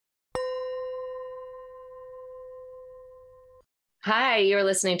Hi, you're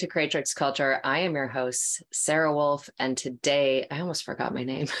listening to Creatrix Culture. I am your host, Sarah Wolf, and today I almost forgot my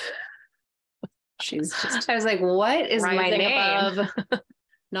name. She's just I was like, what is my rising name? above,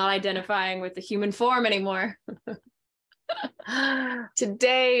 not identifying with the human form anymore.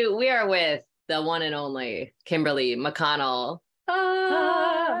 Today we are with the one and only Kimberly McConnell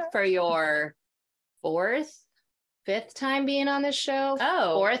for your fifth time being on this show.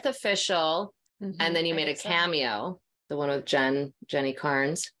 Oh. Fourth official. And then you made a cameo, the one with Jenny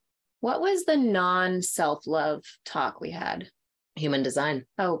Carnes. What was the non-self-love talk we had? Human design.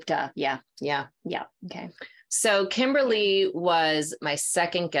 Oh, duh. Yeah. Okay. So Kimberly was my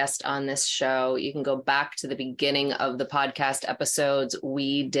second guest on this show. You can go back to the beginning of the podcast episodes.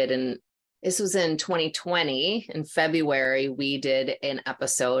 This was in 2020. In February, we did an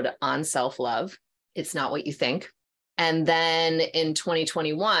episode on self-love. It's not what you think. And then in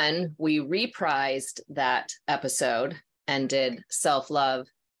 2021, we reprised that episode and did self-love.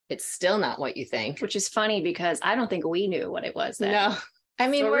 It's still not what you think. Which is funny because I don't think we knew what it was then. No. I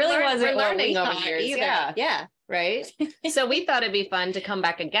mean, so we're learning over years. Either. Yeah. Right. So we thought it'd be fun to come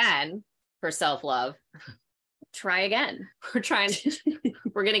back again for self-love. Try again. We're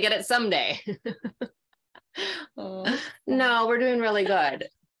going to get it someday. No, we're doing really good.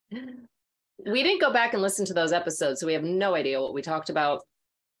 We didn't go back and listen to those episodes, so we have no idea what we talked about.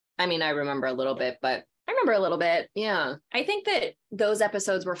 I mean, I remember a little bit, but I remember a little bit. Yeah. I think that those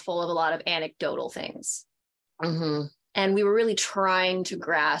episodes were full of a lot of anecdotal things. Mm-hmm. And we were really trying to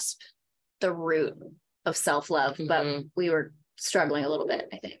grasp the root of self-love, but we were struggling a little bit,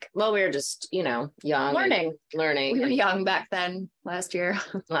 I think. Well, we were just, young. Learning. We were young back then, last year.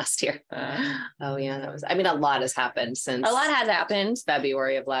 Oh, yeah. A lot has happened since. A lot has happened.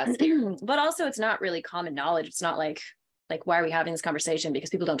 February of last year. But also it's not really common knowledge. It's not like, why are we having this conversation?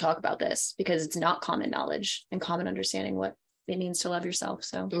 Because people don't talk about this, because it's not common knowledge and common understanding what it means to love yourself.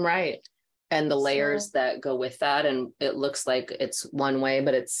 So. Right. And the layers that go with that. And it looks like it's one way,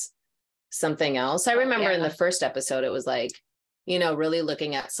 but it's something else. I remember in the first episode, it was like, really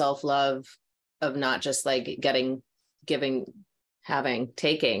looking at self-love of not just like getting, giving, having,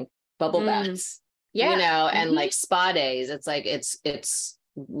 taking bubble baths, and like spa days. It's like, it's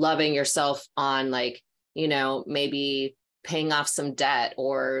loving yourself on like, maybe paying off some debt,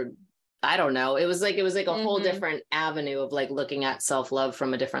 or I don't know. It was like a whole different avenue of like looking at self-love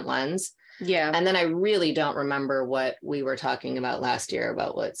from a different lens. Yeah. And then I really don't remember what we were talking about last year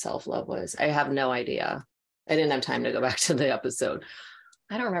about what self-love was. I have no idea. I didn't have time to go back to the episode.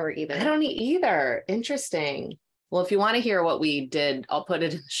 I don't remember either. I don't either. Interesting. Well, if you want to hear what we did, I'll put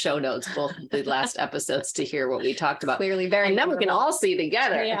it in the show notes, both the last episodes, to hear what we talked about. Clearly very. And then we can all see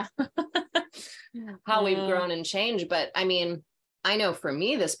together how we've grown and changed. But I mean, I know for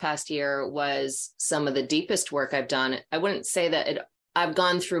me, this past year was some of the deepest work I've done. I wouldn't say that I've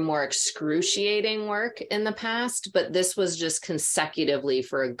gone through more excruciating work in the past, but this was just consecutively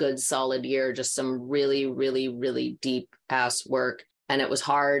for a good solid year, just some really, really, really deep ass work. And it was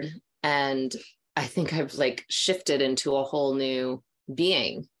hard. And I think I've like shifted into a whole new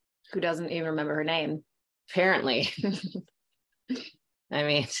being. Who doesn't even remember her name? Apparently. I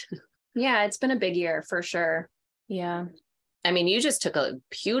mean. Yeah, it's been a big year for sure. Yeah. I mean, you just took a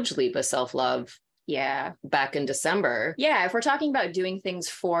huge leap of self-love. Yeah. Back in December. Yeah. If we're talking about doing things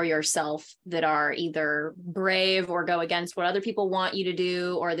for yourself that are either brave or go against what other people want you to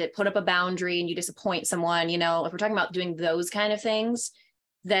do, or that put up a boundary and you disappoint someone, if we're talking about doing those kind of things,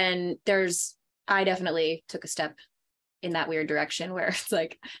 then I definitely took a step in that weird direction where it's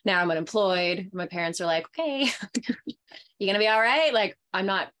like, now I'm unemployed. My parents are like, okay, you going to be all right? Like, I'm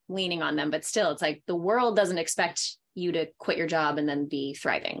not leaning on them, but still it's like the world doesn't expect you to quit your job and then be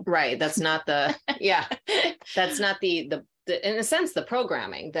thriving. Right. That's not the, that's not the, in a sense, the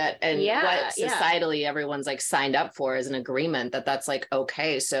programming what societally everyone's like signed up for is an agreement that's like,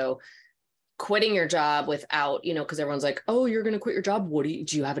 okay, so quitting your job without, because everyone's like, oh, you're going to quit your job.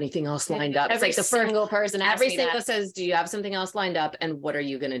 Do you have anything else lined up? Every single person says, do you have something else lined up? And what are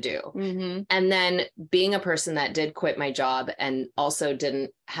you going to do? Mm-hmm. And then being a person that did quit my job and also didn't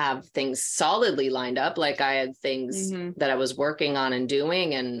have things solidly lined up. Like I had things that I was working on and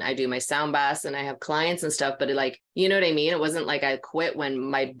doing, and I do my sound baths and I have clients and stuff, but you know what I mean? It wasn't like I quit when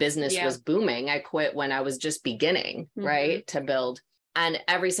my business was booming. I quit when I was just beginning, right, to build. And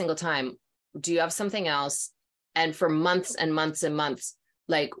every single time, do you have something else? And for months and months and months,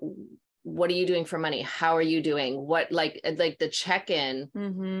 like, what are you doing for money? How are you doing? What, like the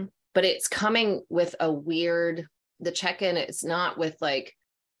check-in, but it's coming with the check-in. It's not with like,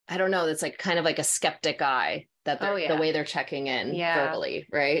 I don't know. It's like kind of like a skeptic eye that the way they're checking in verbally.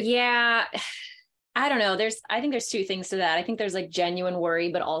 Right. Yeah. I don't know. I think there's two things to that. I think there's like genuine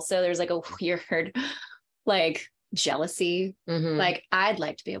worry, but also there's like a weird, like jealousy. Like, I'd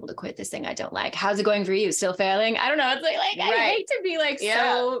like to be able to quit this thing I don't like. How's it going for you? Still failing? I don't know. It's like I hate to be like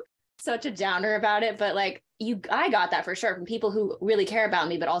such a downer about it, but like I got that for sure from people who really care about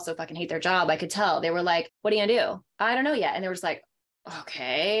me, but also fucking hate their job. I could tell. They were like, what are you gonna do? I don't know yet. And they were just like,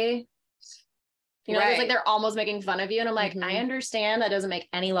 okay. You know, it's like they're almost making fun of you. And I'm like, I understand that doesn't make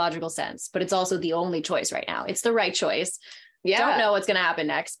any logical sense, but it's also the only choice right now. It's the right choice. Don't know what's going to happen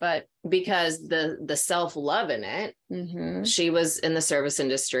next, but because the self-love in it, she was in the service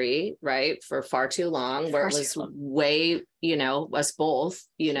industry, right, for far too long, where it was way, you know, us both,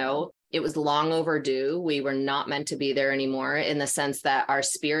 you know, it was long overdue. We were not meant to be there anymore, in the sense that our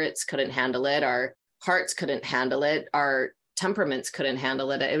spirits couldn't handle it. Our hearts couldn't handle it. Our temperaments couldn't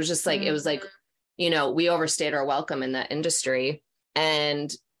handle it. It was just like, it was like, you know, we overstayed our welcome in that industry.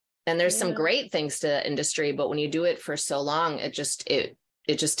 And there's some great things to the industry, but when you do it for so long, it just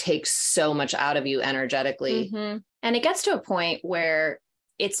takes so much out of you energetically. And it gets to a point where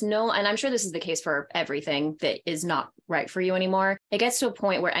and I'm sure this is the case for everything that is not right for you anymore. It gets to a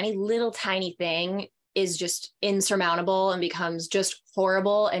point where any little tiny thing is just insurmountable and becomes just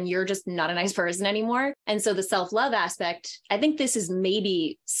horrible, and you're just not a nice person anymore. And so the self-love aspect, I think this is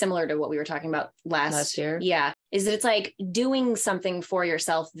maybe similar to what we were talking about last year. Yeah. Is that it's like doing something for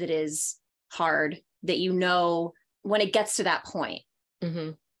yourself that is hard, that, you know, when it gets to that point,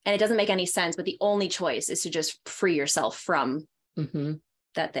 and it doesn't make any sense, but the only choice is to just free yourself from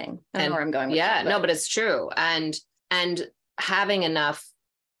that thing. I don't know where I'm going with that. No, but it's true. And having enough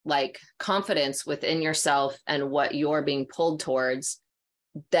like confidence within yourself and what you're being pulled towards,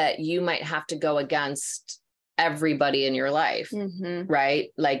 that you might have to go against everybody in your life, right?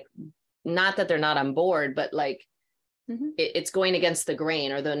 Like, not that they're not on board, but like it's going against the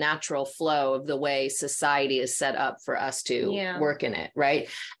grain or the natural flow of the way society is set up for us to work in it, right?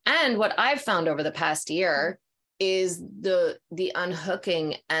 And what I've found over the past year is the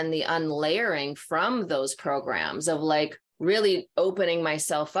unhooking and the unlayering from those programs of like really opening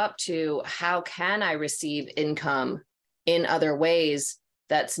myself up to, how can I receive income in other ways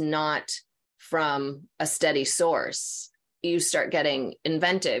that's not from a steady source? You start getting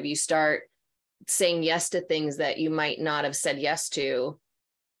inventive. You start saying yes to things that you might not have said yes to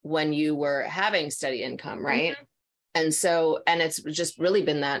when you were having steady income, right? And it's just really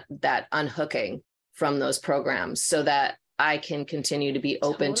been that unhooking from those programs, so that I can continue to be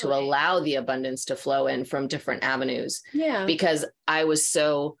open to allow the abundance to flow in from different avenues. Yeah. Because I was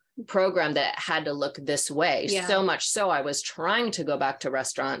so programmed that it had to look this way. Yeah. So much so I was trying to go back to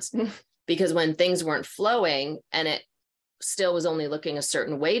restaurants because when things weren't flowing and it still was only looking a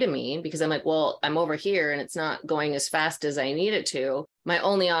certain way to me, because I'm like, well, I'm over here and it's not going as fast as I need it to. My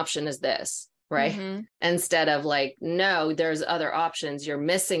only option is this. Right. Instead of like, no, there's other options. You're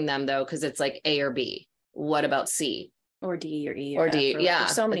missing them though, because it's like A or B. What about C? Or D or E or D. Yeah.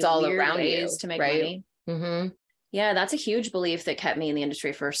 So many it's all weird around ways you to make right? money. Yeah. That's a huge belief that kept me in the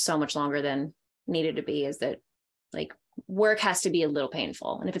industry for so much longer than needed to be, is that like work has to be a little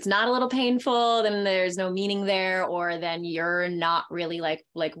painful. And if it's not a little painful, then there's no meaning there, or then you're not really like,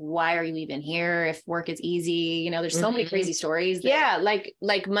 why are you even here if work is easy? You know, there's so many crazy stories.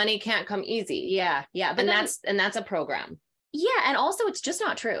 Like money can't come easy. Yeah. But that's a program. Yeah. And also it's just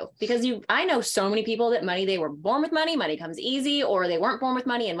not true, because I know so many people that they were born with money comes easy, or they weren't born with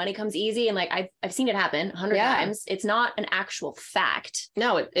money and money comes easy. And like, I've seen it happen 100 times. It's not an actual fact.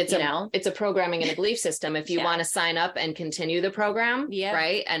 No, it's a programming and a belief system. If you want to sign up and continue the program,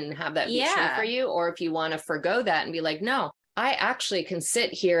 right. And have that be true for you, or if you want to forgo that and be like, no, I actually can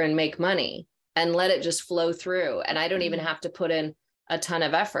sit here and make money and let it just flow through. And I don't even have to put in a ton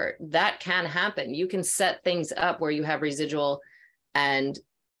of effort. That can happen. You can set things up where you have residual and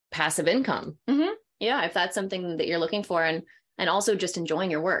passive income. Yeah. If that's something that you're looking for, and also just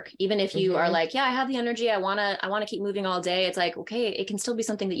enjoying your work, even if you are like, yeah, I have the energy. I want to keep moving all day. It's like, okay, it can still be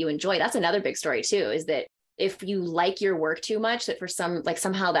something that you enjoy. That's another big story too, is that if you like your work too much, that for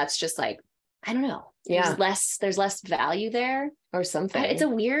somehow that's just like, I don't know. Yeah. There's less value there or something. It's a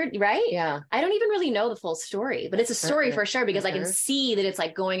weird, right? Yeah. I don't even really know the full story, but it's a story for sure, because I can see that it's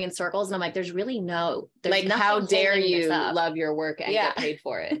like going in circles, and I'm like, there's like, how dare you love your work and get paid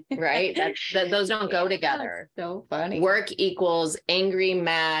for it? Right. Those don't go together. So funny. Work equals angry,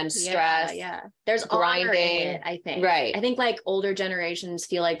 mad, stress. Yeah. There's grinding. Honor in it, I think. Right. I think like older generations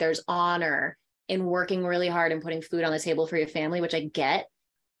feel like there's honor in working really hard and putting food on the table for your family, which I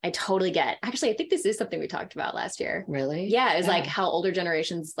totally get. Actually, I think this is something we talked about last year. Really? Yeah. It's like how older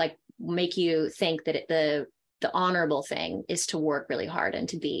generations like make you think that the honorable thing is to work really hard and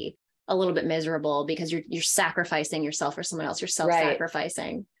to be a little bit miserable because you're sacrificing yourself for someone else. You're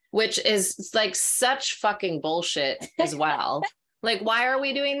self-sacrificing. Right. Which is like such fucking bullshit as well. Like, why are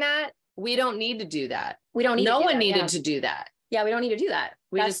we doing that? We don't need to do that. We don't need no to do one that, needed to do that. Yeah, we don't need to do that.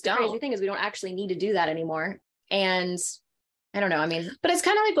 We just don't. The crazy thing is we don't actually need to do that anymore. And I don't know. I mean, but it's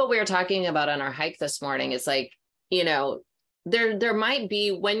kind of like what we were talking about on our hike this morning. It's like, you know, there might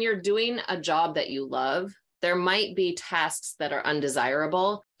be, when you're doing a job that you love, there might be tasks that are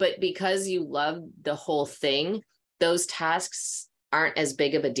undesirable, but because you love the whole thing, those tasks aren't as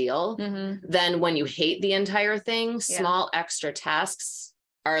big of a deal. Then when you hate the entire thing, small extra tasks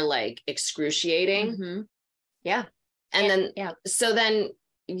are like excruciating. Yeah. And then, so then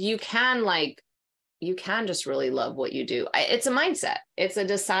you can just really love what you do. It's a mindset. It's a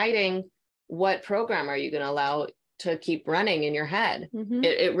deciding what program are you going to allow to keep running in your head.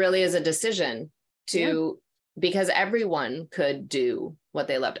 It really is a decision because everyone could do what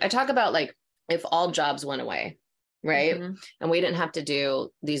they loved. I talk about like, if all jobs went away, right? And we didn't have to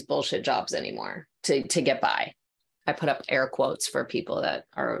do these bullshit jobs anymore to get by. I put up air quotes for people that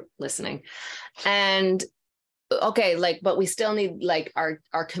are listening. And okay, like, but we still need like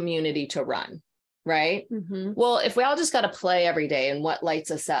our community to run, right? Well, if we all just got to play every day and what lights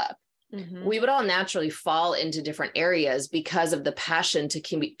us up, we would all naturally fall into different areas because of the passion to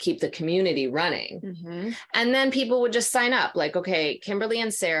keep the community running. And then people would just sign up like, okay, Kimberly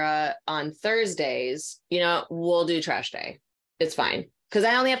and Sarah on Thursdays, you know, we'll do trash day. It's fine. Because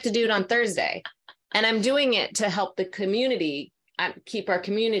I only have to do it on Thursday. And I'm doing it to help the community, keep our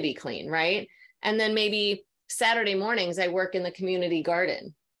community clean, right? And then maybe Saturday mornings, I work in the community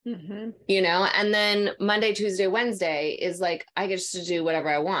garden, you know, and then Monday, Tuesday, Wednesday is like, I get to do whatever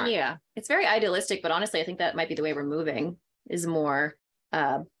I want. Yeah. It's very idealistic, but honestly, I think that might be the way we're moving, is more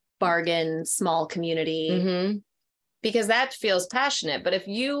bargain, small community. Because that feels passionate. But if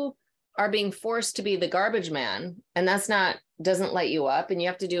you are being forced to be the garbage man and doesn't light you up, and you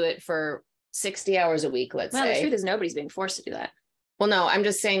have to do it for 60 hours a week, let's say. The truth is nobody's being forced to do that. Well, no, I'm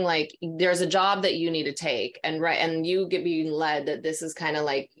just saying like there's a job that you need to take and you get being led that this is kind of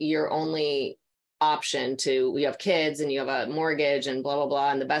like your only option you have kids and you have a mortgage and blah, blah, blah.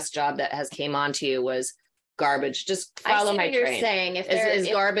 And the best job that has came onto you was garbage. Just follow my train. You're saying is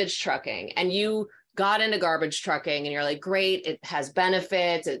garbage trucking, and you got into garbage trucking and you're like, great, it has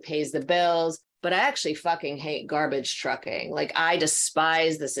benefits, it pays the bills. But I actually fucking hate garbage trucking. Like, I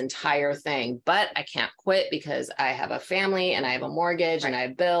despise this entire thing, but I can't quit because I have a family and I have a mortgage and I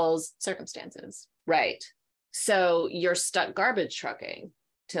have bills. Circumstances. Right. So you're stuck garbage trucking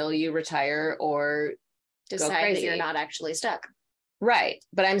till you retire or decide that you're not actually stuck. Right.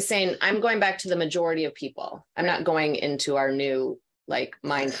 But I'm saying, I'm going back to the majority of people. I'm not going into our new like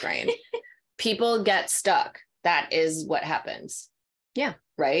mind frame. People get stuck. That is what happens. Yeah.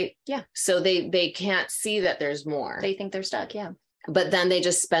 Right. Yeah. So they can't see that there's more. They think they're stuck. Yeah. But then they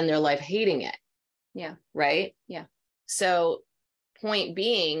just spend their life hating it. Yeah. Right. Yeah. So point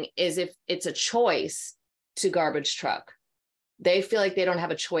being is, if it's a choice to garbage truck, they feel like they don't have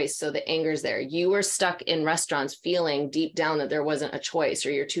a choice. So the anger's there. You were stuck in restaurants feeling deep down that there wasn't a choice,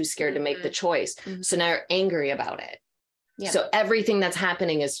 or you're too scared to make the choice. So now you're angry about it. Yeah. So everything that's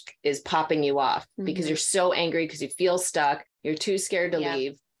happening is popping you off because you're so angry because you feel stuck. You're too scared to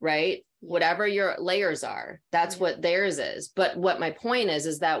leave, right? Whatever your layers are, that's what theirs is. But what my point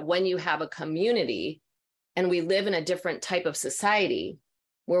is that when you have a community and we live in a different type of society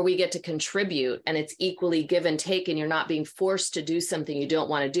where we get to contribute and it's equally give and take, and you're not being forced to do something you don't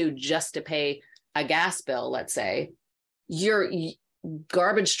want to do just to pay a gas bill, let's say, your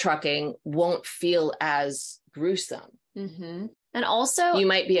garbage trucking won't feel as gruesome. And also you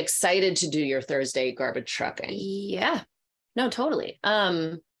might be excited to do your Thursday garbage trucking. Yeah. No, totally.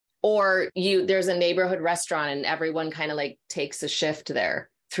 Or there's a neighborhood restaurant and everyone kind of like takes a shift there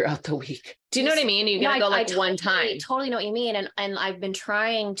throughout the week. Do you know what I mean? You gotta go like one time. I totally know what you mean. And I've been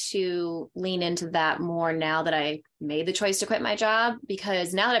trying to lean into that more now that I made the choice to quit my job,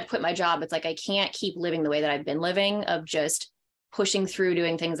 because now that I've quit my job, it's like, I can't keep living the way that I've been living, of just pushing through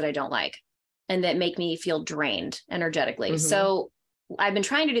doing things that I don't like and that make me feel drained energetically. So I've been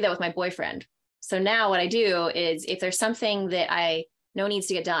trying to do that with my boyfriend. So now what I do is, if there's something that I know needs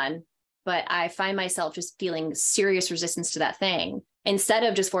to get done, but I find myself just feeling serious resistance to that thing, instead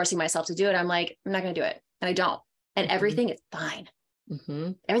of just forcing myself to do it, I'm like, I'm not going to do it. And I don't. And everything is fine.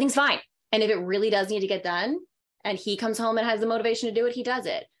 Everything's fine. And if it really does need to get done and he comes home and has the motivation to do it, he does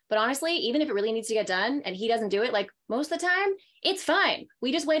it. But honestly, even if it really needs to get done and he doesn't do it, like most of the time, it's fine.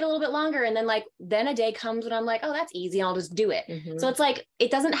 We just wait a little bit longer. And then a day comes when I'm like, oh, that's easy, and I'll just do it. So it's like,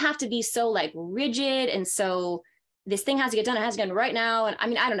 it doesn't have to be so like rigid and so this thing has to get done. It has to get done right now. And I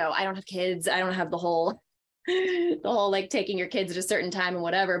mean, I don't know. I don't have kids. I don't have the whole like taking your kids at a certain time and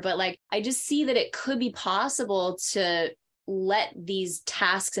whatever. But like, I just see that it could be possible to let these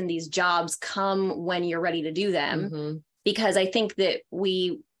tasks and these jobs come when you're ready to do them. Because I think that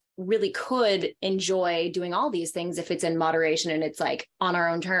we really could enjoy doing all these things if it's in moderation and it's like on our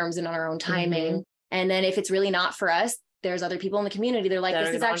own terms and on our own timing. And then if it's really not for us, there's other people in the community. They're like,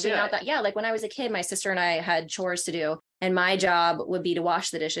 this is actually not that. Yeah. Like when I was a kid, my sister and I had chores to do, and my job would be to wash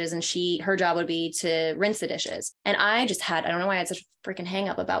the dishes, and her job would be to rinse the dishes. And I don't know why I had such a freaking hang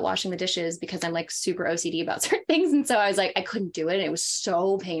up about washing the dishes, because I'm like super OCD about certain things. And so I was like, I couldn't do it. And it was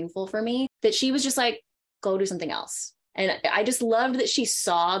so painful for me that she was just like, go do something else. And I just loved that she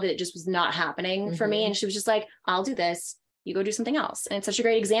saw that it just was not happening for me. And she was just like, I'll do this. You go do something else. And it's such a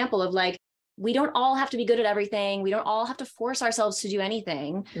great example of like, we don't all have to be good at everything. We don't all have to force ourselves to do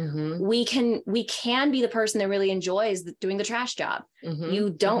anything. We can be the person that really enjoys doing the trash job.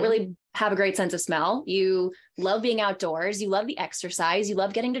 You don't really have a great sense of smell. You love being outdoors. You love the exercise. You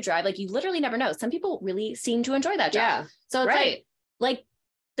love getting to drive. Like, you literally never know. Some people really seem to enjoy that job. Yeah. So it's like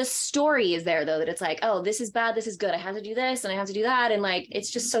the story is there though, that it's like, oh, this is bad, this is good. I have to do this and I have to do that. And like, it's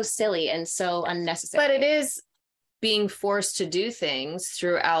just so silly and so unnecessary. But it is being forced to do things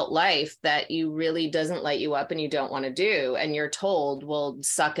throughout life that you really doesn't light you up and you don't want to do. And you're told, well,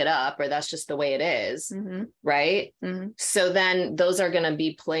 suck it up, or that's just the way it is. Right. So then those are going to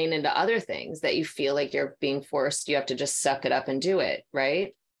be playing into other things that you feel like you're being forced. You have to just suck it up and do it.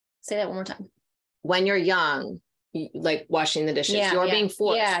 Right. Say that one more time. When you're young, like washing the dishes, you're being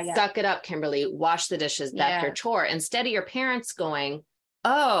forced. Suck it up, Kimberly, wash the dishes. That's your chore. Instead of your parents going,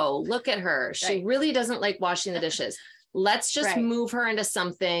 oh, look at her. She really doesn't like washing the dishes. Let's just move her into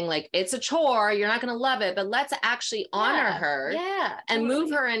something like, it's a chore. You're not going to love it, but let's actually honor her and move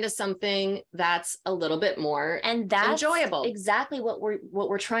her into something that's a little bit more enjoyable. Exactly what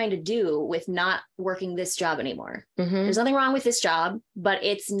we're trying to do with not working this job anymore. There's nothing wrong with this job, but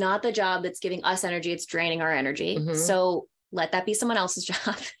it's not the job that's giving us energy. It's draining our energy. So let that be someone else's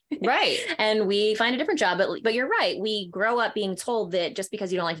job. Right. And we find a different job. But you're right. We grow up being told that just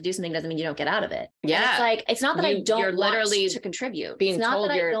because you don't like to do something doesn't mean you don't get out of it. Yeah. And it's like, it's not that I don't want to contribute. Being it's not told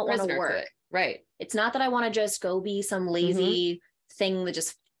that you're I don't want to work. To right. It's not that I want to just go be some lazy thing that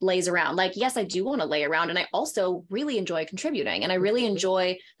just lays around. Like, yes, I do want to lay around. And I also really enjoy contributing. And I really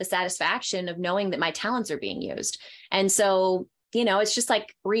enjoy the satisfaction of knowing that my talents are being used. And so, you know, it's just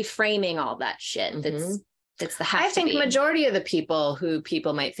like reframing all that shit. I think majority of the people who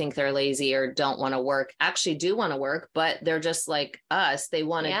people might think they're lazy or don't want to work actually do want to work, but they're just like us. They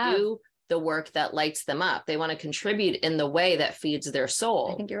want to do the work that lights them up. They want to contribute in the way that feeds their soul.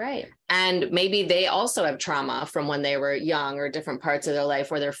 I think you're right. And maybe they also have trauma from when they were young or different parts of their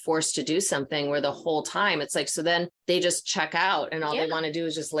life where they're forced to do something where the whole time it's like, so then they just check out and all they want to do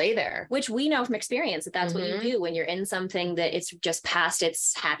is just lay there. Which we know from experience that that's what you do when you're in something that it's just past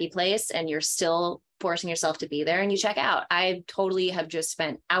its happy place and you're still forcing yourself to be there and you check out. I totally have just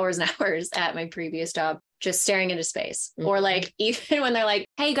spent hours and hours at my previous job just staring into space. Or like, even when they're like,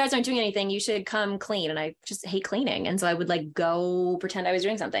 hey, you guys aren't doing anything, you should come clean. And I just hate cleaning. And so I would like go pretend I was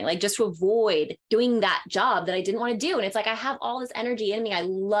doing something, like just to avoid doing that job that I didn't want to do. And it's like, I have all this energy in me. I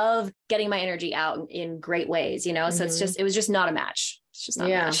love getting my energy out in great ways, you know? So it was just not a match. It's just not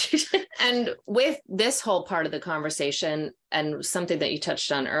a match. And with this whole part of the conversation and something that you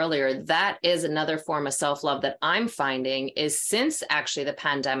touched on earlier, that is another form of self-love that I'm finding is since actually the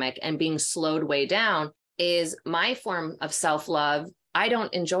pandemic and being slowed way down is my form of self-love. I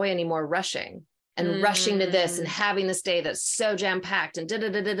don't enjoy any more rushing and rushing to this and having this day that's so jam-packed and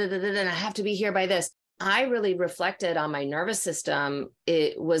and I have to be here by this. I really reflected on my nervous system.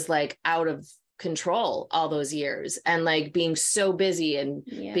 It was like out of control all those years and like being so busy and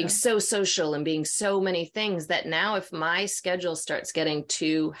being so social and being so many things that now if my schedule starts getting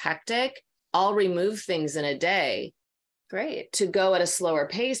too hectic, I'll remove things in a day. Great. To go at a slower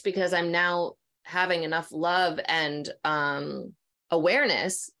pace because I'm now having enough love and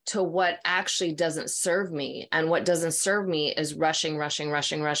awareness to what actually doesn't serve me. And what doesn't serve me is rushing,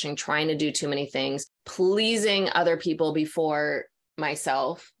 trying to do too many things, pleasing other people before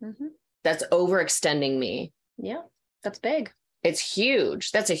myself. That's overextending me. Yeah, that's big. It's huge.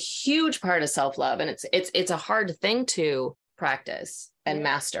 That's a huge part of self-love. And it's a hard thing to practice and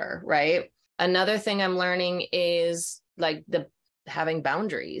master, right? Another thing I'm learning is like having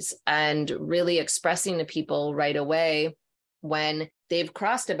boundaries and really expressing to people right away when they've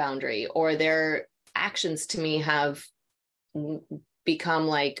crossed a boundary or their actions to me have become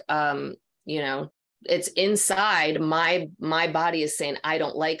like, it's inside my body is saying, I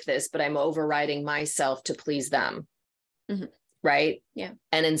don't like this, but I'm overriding myself to please them. Mm-hmm. Right. Yeah.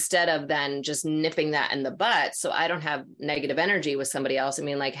 And instead of then just nipping that in the butt, so I don't have negative energy with somebody else. I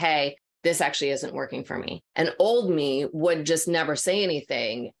mean, like, hey, this actually isn't working for me. And old me would just never say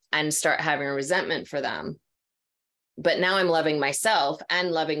anything and start having a resentment for them. But now I'm loving myself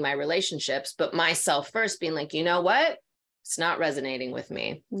and loving my relationships, but myself first, being like, you know what? It's not resonating with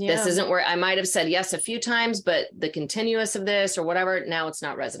me. Yeah. This isn't where I might have said yes a few times, but the continuous of this or whatever, now it's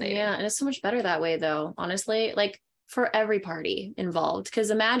not resonating. Yeah. And it's so much better that way though, honestly, like for every party involved. Because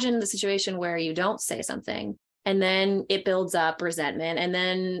imagine the situation where you don't say something and then it builds up resentment and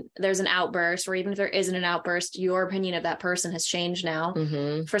then there's an outburst, or even if there isn't an outburst, your opinion of that person has changed now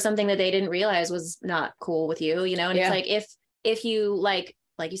for something that they didn't realize was not cool with you, you know? And it's like, if you like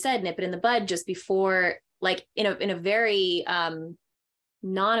you said, nip it in the bud just before, like in a very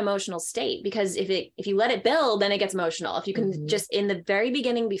non-emotional state, because if you let it build, then it gets emotional. If you can just in the very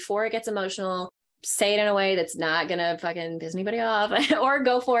beginning, before it gets emotional, say it in a way that's not gonna fucking piss anybody off or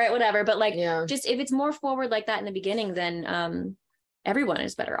go for it, whatever. But like, just if it's more forward like that in the beginning, then everyone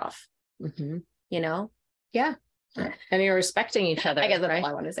is better off, you know? Yeah. And you're respecting each other. I guess that's all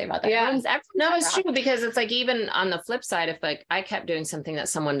I want to say about that. Yeah. No, it's true, because it's like, even on the flip side, if like I kept doing something that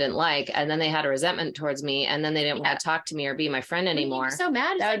someone didn't like, and then they had a resentment towards me, and then they didn't want to talk to me or be my friend anymore. You're so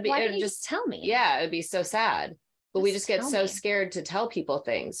mad. That would be, why didn't you just tell me? Yeah. It would be so sad. But we just get so scared to tell people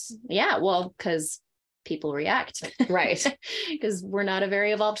things. Yeah. Well, because people react. Right. Because we're not a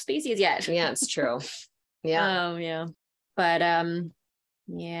very evolved species yet. Yeah, it's true. Yeah. Oh, yeah. But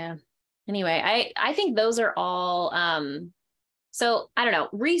yeah. Anyway, I think those are all so I don't know.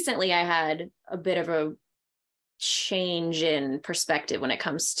 Recently I had a bit of a change in perspective when it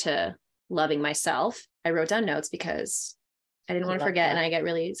comes to loving myself. I wrote down notes because I didn't want to forget, and I get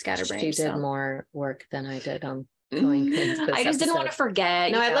really scatterbrained. She did more work than I did on going into this I just didn't want to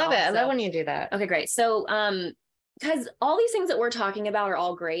forget. No, I love it. I love when you do that. Okay, great. So because all these things that we're talking about are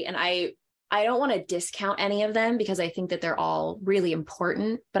all great, and I don't want to discount any of them because I think that they're all really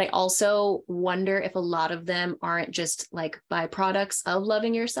important, but I also wonder if a lot of them aren't just like byproducts of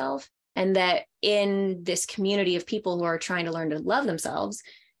loving yourself, and that in this community of people who are trying to learn to love themselves,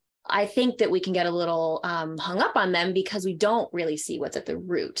 I think that we can get a little hung up on them because we don't really see what's at the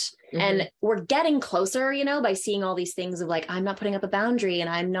root. And we're getting closer, you know, by seeing all these things of like, I'm not putting up a boundary and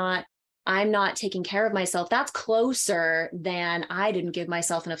I'm not taking care of myself. That's closer than I didn't give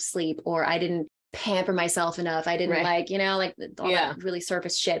myself enough sleep, or I didn't pamper myself enough. I didn't like, you know, like all that really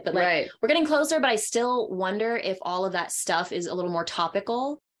surface shit. But like, we're getting closer, but I still wonder if all of that stuff is a little more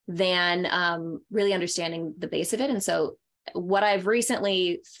topical than really understanding the base of it. And so what I've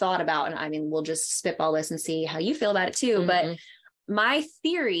recently thought about, and I mean, we'll just spitball this and see how you feel about it too. But my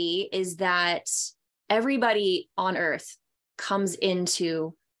theory is that everybody on earth comes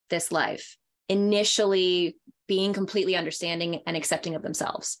into this life initially being completely understanding and accepting of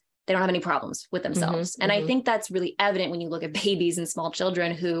themselves. They don't have any problems with themselves. And I think that's really evident when you look at babies and small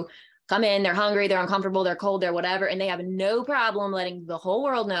children who come in, they're hungry, they're uncomfortable, they're cold, they're whatever, and they have no problem letting the whole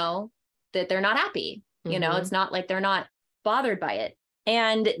world know that they're not happy. You know, it's not like they're not bothered by it.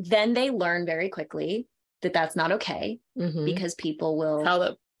 And then they learn very quickly that that's not okay, because people will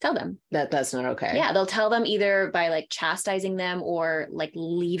tell them that that's not okay. Yeah. They'll tell them either by like chastising them or like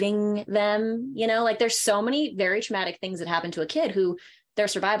leaving them, you know, like there's so many very traumatic things that happen to a kid who their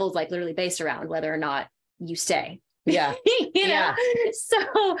survival is like literally based around whether or not you stay. Yeah. You know?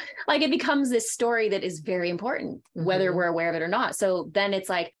 So like it becomes this story that is very important, whether we're aware of it or not. So then it's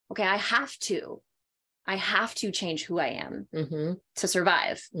like, okay, I have to change who I am to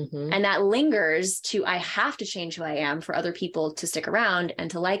survive. And that lingers to, I have to change who I am for other people to stick around and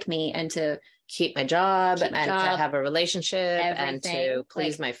to like me and to keep my job and to have a relationship and to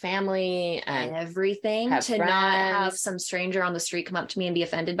please my family and everything, to not have some stranger on the street come up to me and be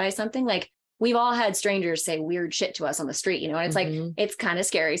offended by something. Like we've all had strangers say weird shit to us on the street, you know, and it's like, it's kind of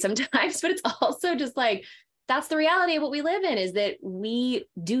scary sometimes, but it's also just like, that's the reality of what we live in, is that we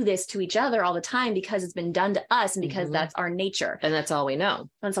do this to each other all the time because it's been done to us and because that's our nature. And that's all we know.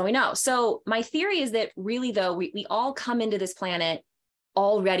 That's all we know. So my theory is that really though, we all come into this planet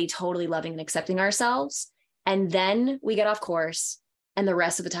already totally loving and accepting ourselves. And then we get off course and the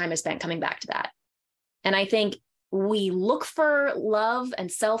rest of the time is spent coming back to that. And I think we look for love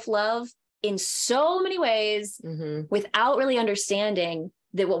and self-love in so many ways without really understanding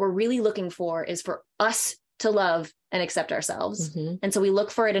that what we're really looking for is for us to love and accept ourselves. And so we look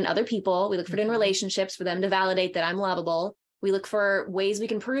for it in other people. We look for it in relationships for them to validate that I'm lovable. We look for ways we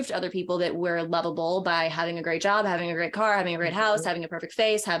can prove to other people that we're lovable by having a great job, having a great car, having a great house, having a perfect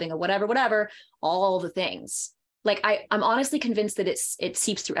face, having a whatever, all the things. like, I'm honestly convinced that it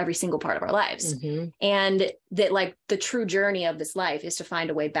seeps through every single part of our lives. And that like the true journey of this life is to find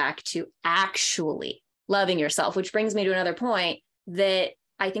a way back to actually loving yourself, which brings me to another point that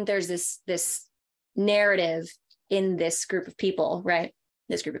I think there's this narrative in this group of people, right?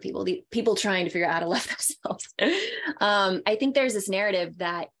 This group of people, the people trying to figure out how to love themselves. I think there's this narrative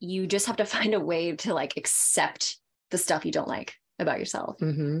that you just have to find a way to like accept the stuff you don't like about yourself.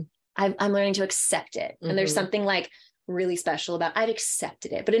 I'm learning to accept it. And there's something like really special about I've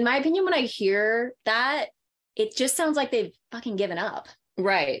accepted it. But in my opinion, when I hear that, it just sounds like they've fucking given up.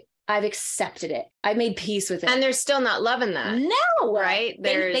 Right. I've accepted it. I've made peace with it. And they're still not loving that. No. Right.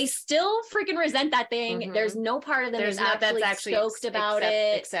 They still freaking resent that thing. There's no part of them that's actually stoked about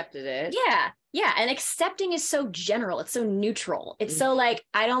it. Accepted it. Yeah. Yeah. And accepting is so general. It's so neutral. It's so like,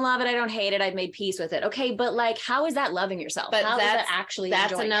 I don't love it. I don't hate it. I've made peace with it. Okay. But like, how is that loving yourself? But how is that actually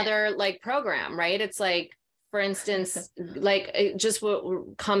that's another like program, right? It's like, for instance, like it just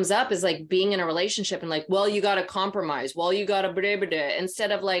what comes up is like being in a relationship and like, well, you got to compromise. Well, you got to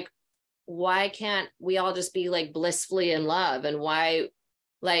instead of like, why can't we all just be like blissfully in love? And why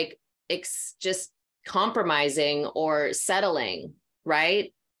like just compromising or settling,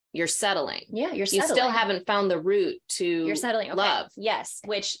 right? You're settling. Yeah, you're settling. You still haven't found the route to you're settling. Okay. Love. Yes,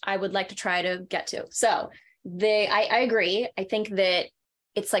 which I would like to try to get to. So I agree. I think that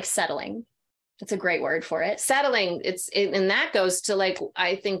it's like settling. That's a great word for it. Settling. And that goes to like,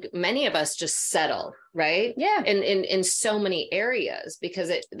 I think many of us just settle, right? Yeah. In so many areas,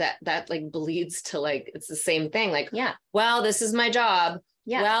 because that like bleeds to like, it's the same thing. Like, yeah, well, this is my job.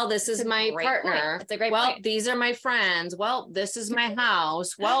 Yeah. Well, this is my partner. It's a great well, point. These are my friends. Well, this is my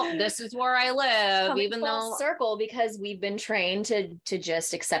house. Well, this is where I live. Coming even full though circle, because we've been trained to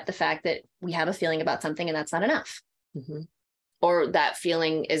just accept the fact that we have a feeling about something and that's not enough. Or that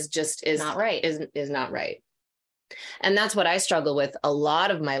feeling is not right. Is not right. And that's what I struggle with a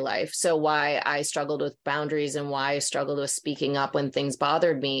lot of my life. So why I struggled with boundaries and why I struggled with speaking up when things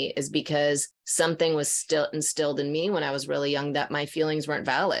bothered me is because something was still instilled in me when I was really young that my feelings weren't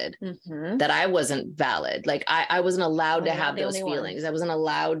valid, that I wasn't valid. Like I wasn't allowed to have those feelings. I wasn't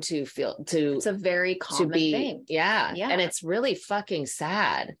allowed to feel it's a very common thing. Yeah. And it's really fucking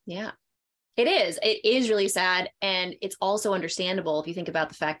sad. Yeah. It is really sad. And it's also understandable if you think about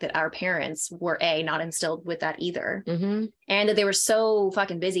the fact that our parents were not instilled with that either. And that they were so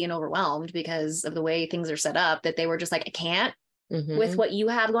fucking busy and overwhelmed because of the way things are set up that they were just like, I can't with what you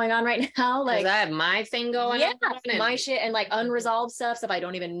have going on right now. Like I have my thing going on. My shit and like unresolved stuff I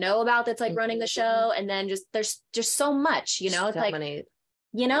don't even know about that's like running the show. And then there's just so much, it's so like, many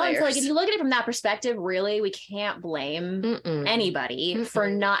and so like if you look at it from that perspective, really, we can't blame anybody for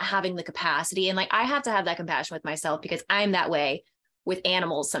not having the capacity. And like, I have to have that compassion with myself because I'm that way with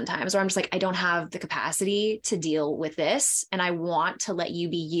animals sometimes, where I'm just like, I don't have the capacity to deal with this. And I want to let you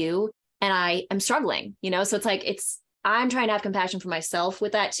be you. And I am struggling, so it's like, I'm trying to have compassion for myself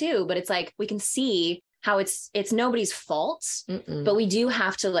with that too. But it's like, we can see how it's nobody's fault, but we do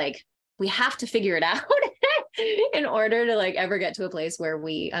have to we have to figure it out in order to like ever get to a place where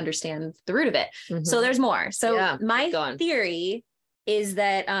we understand the root of it. So there's more. So my theory is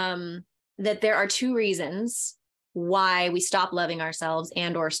that that there are two reasons why we stop loving ourselves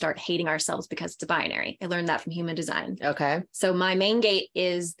and or start hating ourselves, because it's a binary. I learned that from human design. Okay. So my main gate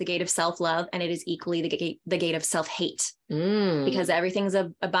is the gate of self-love, and it is equally the gate of self-hate, because everything's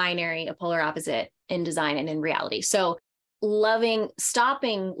a binary, a polar opposite in design and in reality. So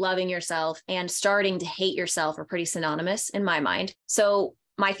stopping loving yourself and starting to hate yourself are pretty synonymous in my mind. So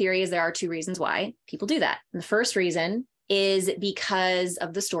my theory is there are two reasons why people do that. And the first reason is because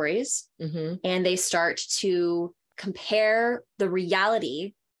of the stories, and they start to compare the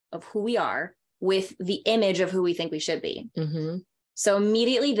reality of who we are with the image of who we think we should be. So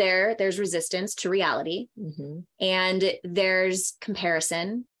immediately there's resistance to reality, and there's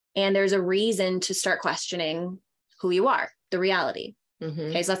comparison, and there's a reason to start questioning who you are, the reality.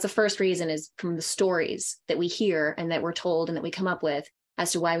 Okay. So that's the first reason, is from the stories that we hear and that we're told and that we come up with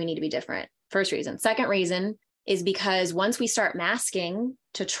as to why we need to be different. First reason. Second reason is because once we start masking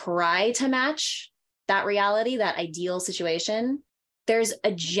to try to match that reality, that ideal situation, there's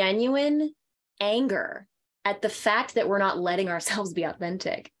a genuine anger at the fact that we're not letting ourselves be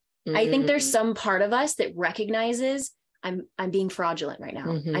authentic. I think there's some part of us that recognizes I'm being fraudulent right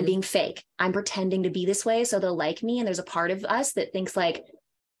now. I'm being fake. I'm pretending to be this way so they'll like me. And there's a part of us that thinks like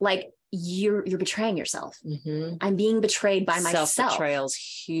you're betraying yourself. I'm being betrayed by myself. Self-betrayal's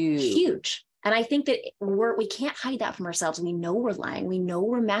huge. And I think that we can't hide that from ourselves. We know we're lying. We know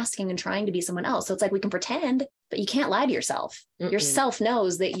we're masking and trying to be someone else. So it's like we can pretend, but you can't lie to yourself. Yourself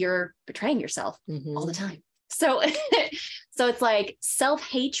knows that you're betraying yourself all the time. So, so it's like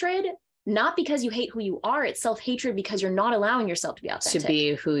self-hatred, not because you hate who you are. It's self-hatred because you're not allowing yourself to be authentic. To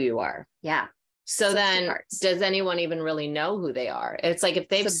be who you are. Yeah. So then does anyone even really know who they are? It's like if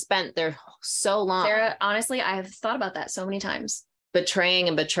they've spent their so long. Sarah, honestly, I have thought about that so many times. Betraying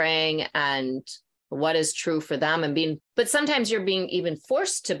and what is true for them and but sometimes you're being even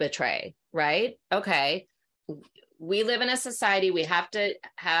forced to betray, right? Okay. We live in a society, we have to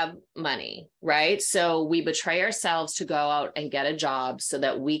have money, right? So we betray ourselves to go out and get a job so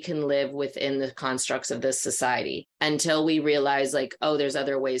that we can live within the constructs of this society until we realize like, oh, there's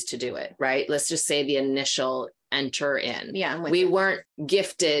other ways to do it, right? Let's just say the initial enter in. Yeah. We weren't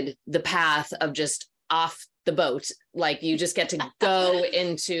gifted the path of just off the boat. Like you just get to go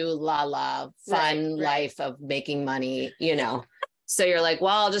into fun life of making money, you know? So you're like,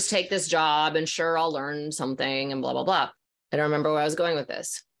 well, I'll just take this job and sure, I'll learn something and blah, blah, blah. I don't remember where I was going with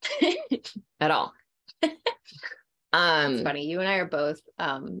this at all. It's funny. You and I are both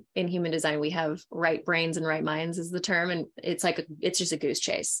in human design. We have right brains and right minds is the term. And it's like, it's just a goose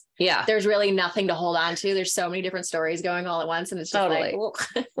chase. Yeah. There's really nothing to hold on to. There's so many different stories going all at once. And it's just like, well,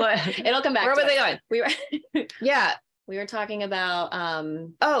 it'll come back. Where were they going? We were, yeah. We were talking about,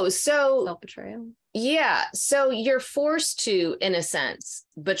 so self-betrayal. Yeah. So you're forced to, in a sense,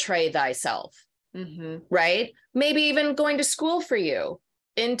 betray thyself, right? Maybe even going to school for you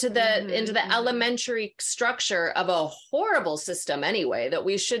into the elementary structure of a horrible system anyway, that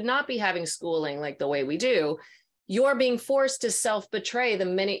we should not be having schooling like the way we do. You're being forced to self-betray the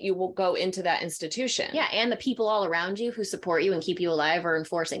minute you will go into that institution. Yeah. And the people all around you who support you and keep you alive are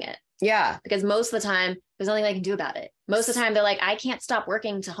enforcing it. Yeah. Because most of the time, there's nothing I can do about it. Most of the time, they're like, I can't stop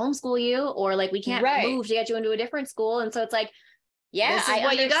working to homeschool you, or like, we can't move to get you into a different school. And so it's like, yeah, I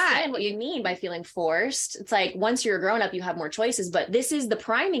understand what you mean by feeling forced. It's like, once you're a grown up, you have more choices, but this is the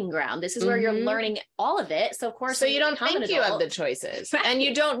priming ground. This is where you're learning all of it. So of course, so you don't think you have the choices and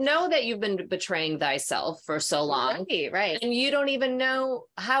you don't know that you've been betraying thyself for so long. Right. And you don't even know,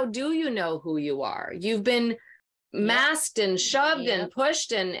 how do you know who you are? You've been masked and shoved and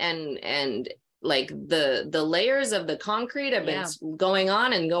pushed and like the layers of the concrete have been going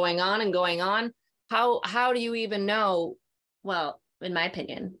on and going on and going on. How do you even know? Well, in my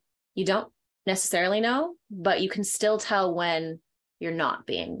opinion, you don't necessarily know, but you can still tell when you're not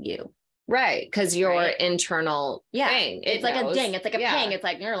being you. Right. Because your internal thing. It's like a ding. It's like a ping. It's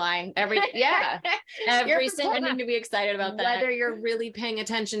like, you're lying. Every you're pretending to be excited about that. Whether you're really paying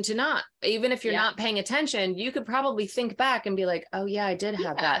attention to not. Even if you're not paying attention, you could probably think back and be like, oh yeah, I did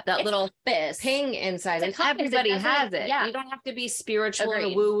have that little ping inside. And everybody has it. Yeah. You don't have to be spiritual or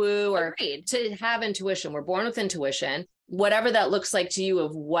woo-woo or to have intuition. We're born with intuition. Whatever that looks like to you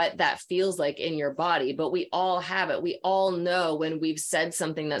of what that feels like in your body, but we all have it. We all know when we've said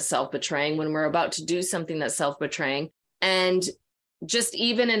something that's self-betraying, when we're about to do something that's self-betraying. And just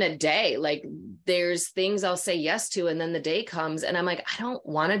even in a day, like there's things I'll say yes to, and then the day comes and I'm like, I don't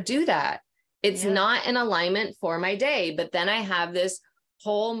want to do that. It's not in alignment for my day. But then I have this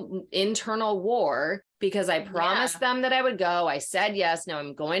whole internal war because I promised them that I would go. I said yes. Now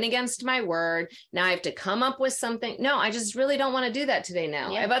I'm going against my word. Now I have to come up with something. No, I just really don't want to do that today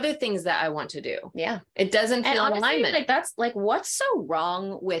now. I have other things that I want to do. Yeah. It doesn't feel in alignment. Like that's like, what's so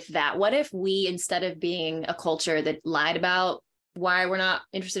wrong with that? What if we, instead of being a culture that lied about why we're not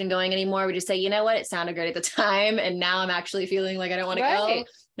interested in going anymore, we just say, you know what? It sounded great at the time. And now I'm actually feeling like I don't want to go.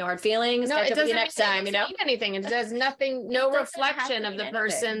 No hard feelings. No, it doesn't next time, you know, anything. It does nothing, no reflection of the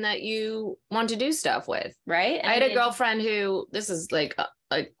person that you want to do stuff with. Right. I had a girlfriend who, this is like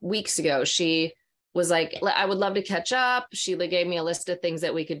weeks ago. She was like, I would love to catch up. She gave me a list of things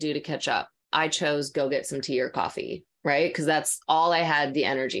that we could do to catch up. I chose go get some tea or coffee, right? Because that's all I had the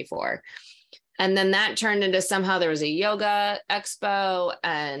energy for. And then that turned into somehow there was a yoga expo.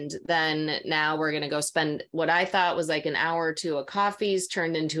 And then now we're going to go spend what I thought was like an hour or two of coffees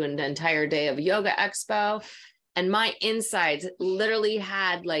turned into an entire day of yoga expo. And my insides literally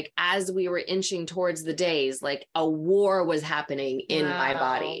had, like, as we were inching towards the days, like a war was happening in my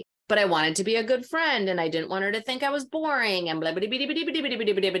body. But I wanted to be a good friend and I didn't want her to think I was boring and blah, blah, blah, blah, blah,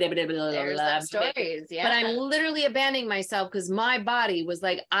 blah, blah, there's some stories. Yeah. But I'm literally abandoning myself because my body was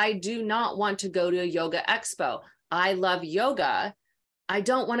like, I do not want to go to a yoga expo. I love yoga. I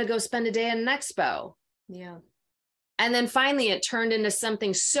don't want to go spend a day at an expo. Yeah. And then finally it turned into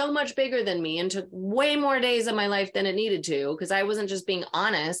something so much bigger than me and took way more days of my life than it needed to, because I wasn't just being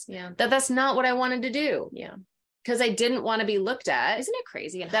honest that that's not what I wanted to do. Yeah. because I didn't want to be looked at. Isn't it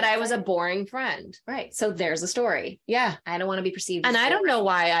crazy that I was a boring friend? Right. So there's a story. Yeah. I don't want to be perceived. And I don't know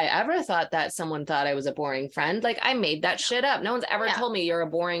why I ever thought that someone thought I was a boring friend. Like I made that shit up. No one's ever told me you're a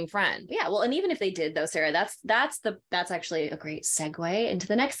boring friend. Yeah. Well, and even if they did though, Sarah, that's actually a great segue into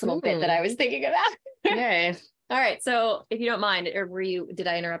the next little bit that I was thinking about. Okay. All right. So if you don't mind, or did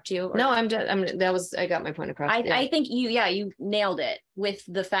I interrupt you? Or? No, I got my point across. I think you nailed it with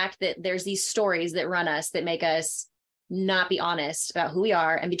the fact that there's these stories that run us that make us not be honest about who we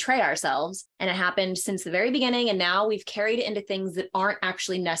are and betray ourselves. And it happened since the very beginning. And now we've carried it into things that aren't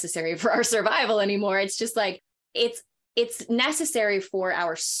actually necessary for our survival anymore. It's just like, it's necessary for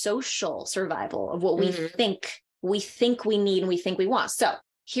our social survival of what we think we need and we think we want. So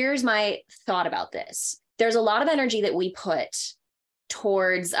here's my thought about this. There's a lot of energy that we put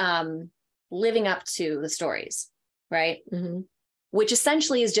towards living up to the stories, right? Which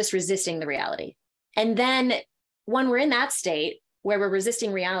essentially is just resisting the reality. And then when we're in that state where we're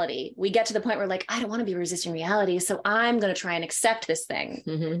resisting reality, we get to the point where like, I don't want to be resisting reality. So I'm going to try and accept this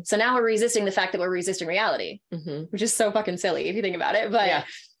thing. So now we're resisting the fact that we're resisting reality, which is so fucking silly if you think about it.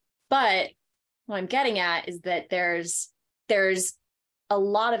 But what I'm getting at is that there's a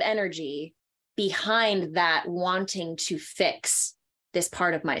lot of energy behind that wanting to fix this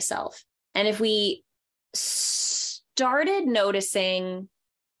part of myself. And if we started noticing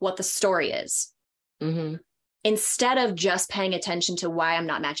what the story is, instead of just paying attention to why I'm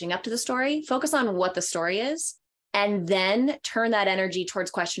not matching up to the story, focus on what the story is, and then turn that energy towards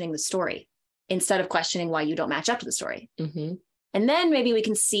questioning the story instead of questioning why you don't match up to the story. And then maybe we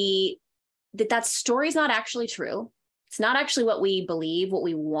can see that story is not actually true. It's not actually what we believe, what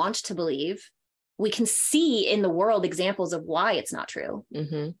we want to believe. We can see in the world examples of why it's not true.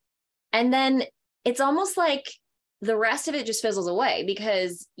 And then it's almost like the rest of it just fizzles away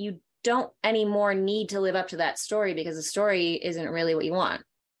because you don't anymore need to live up to that story because the story isn't really what you want.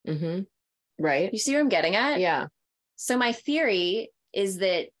 Right. You see what I'm getting at? Yeah. So my theory is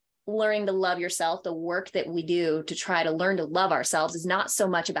that learning to love yourself, the work that we do to try to learn to love ourselves is not so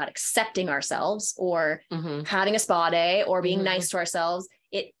much about accepting ourselves or having a spa day or being nice to ourselves.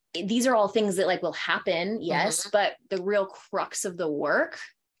 These are all things that like will happen. Yes. But the real crux of the work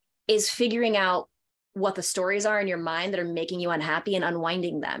is figuring out what the stories are in your mind that are making you unhappy and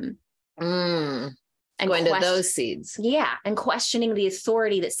unwinding them. And going to those seeds. Yeah. And questioning the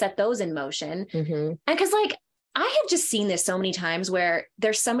authority that set those in motion. And because like, I have just seen this so many times where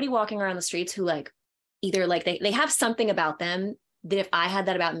there's somebody walking around the streets who like, either like they have something about them that if I had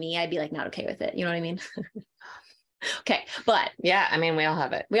that about me, I'd be like, not okay with it. You know what I mean? Okay. But yeah, I mean, we all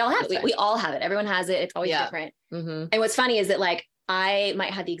have it. We all have it. We all have it. Everyone has it. It's always different. And what's funny is that like, I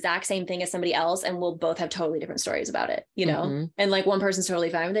might have the exact same thing as somebody else and we'll both have totally different stories about it, you know? And like one person's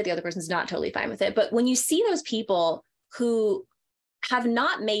totally fine with it. The other person's not totally fine with it. But when you see those people who have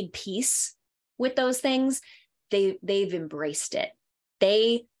not made peace with those things, they've embraced it.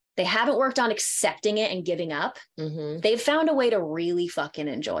 They haven't worked on accepting it and giving up. They've found a way to really fucking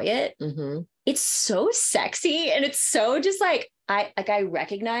enjoy it. It's so sexy. And it's so just like, I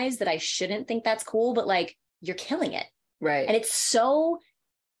recognize that I shouldn't think that's cool, but like you're killing it. Right. And it's so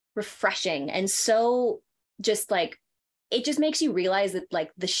refreshing and so just like, it just makes you realize that like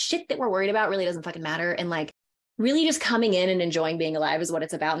the shit that we're worried about really doesn't fucking matter. And like really just coming in and enjoying being alive is what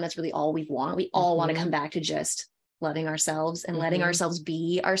it's about. And that's really all we want. We all want to come back to just loving ourselves and letting ourselves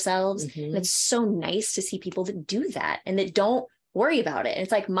be ourselves. And it's so nice to see people that do that and that don't worry about it. And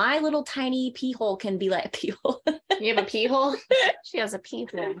it's like my little tiny pee hole can be like a pee hole. You have a pee hole? She has a pee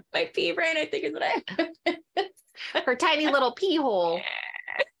hole. My pee brain, I think is what I have. Her tiny little pee hole.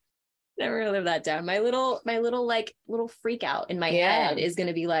 Never live that down. My little freak out in my head is going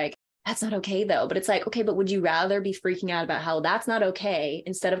to be like, that's not okay though. But it's like, okay, but would you rather be freaking out about how that's not okay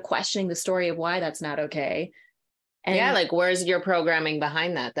instead of questioning the story of why that's not okay? And like, where's your programming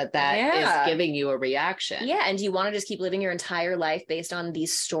behind that is giving you a reaction? Yeah. And do you want to just keep living your entire life based on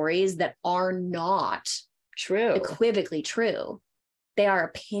these stories that are not true, equivocally true? They are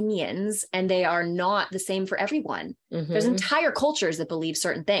opinions and they are not the same for everyone. There's entire cultures that believe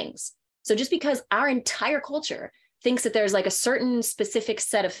certain things. So just because our entire culture thinks that there's like a certain specific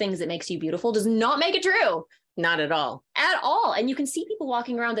set of things that makes you beautiful does not make it true. Not at all. At all. And you can see people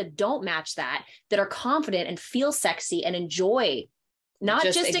walking around that don't match that are confident and feel sexy and enjoy, not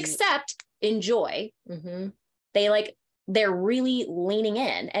just accept, enjoy. They're really leaning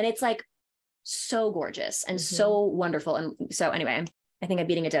in. And it's like so gorgeous and so wonderful. And so anyway, I think I'm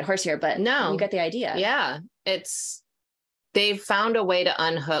beating a dead horse here, but no, you get the idea. Yeah. They've found a way to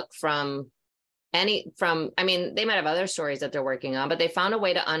unhook from I mean, they might have other stories that they're working on, but they found a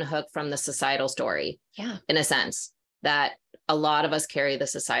way to unhook from the societal story. Yeah. In a sense that a lot of us carry the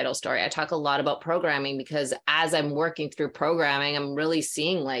societal story. I talk a lot about programming because as I'm working through programming, I'm really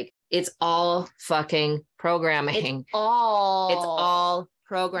seeing like, it's all fucking programming. It's all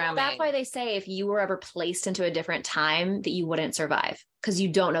programming. That's why they say if you were ever placed into a different time that you wouldn't survive because you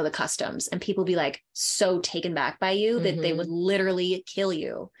don't know the customs, and people be like so taken back by you that they would literally kill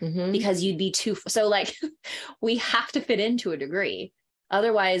you because you'd be too. So like we have to fit in to a degree.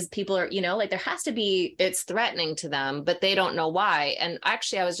 Otherwise people are, you know, like there has to be. It's threatening to them, but they don't know why. And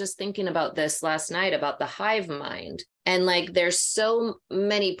actually I was just thinking about this last night about the hive mind. And like, there's so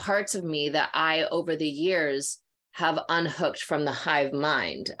many parts of me that I, over the years, have unhooked from the hive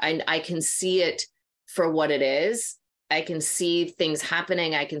mind. I can see it for what it is. I can see things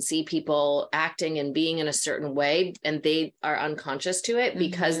happening. I can see people acting and being in a certain way, and they are unconscious to it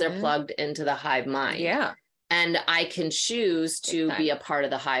because they're plugged into the hive mind. Yeah. And I can choose to be a part of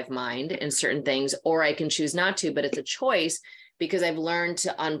the hive mind in certain things, or I can choose not to, but it's a choice because I've learned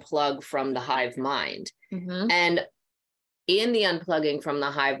to unplug from the hive mind. And in the unplugging from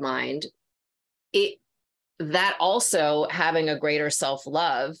the hive mind, that also having a greater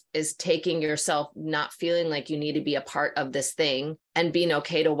self-love is taking yourself, not feeling like you need to be a part of this thing, and being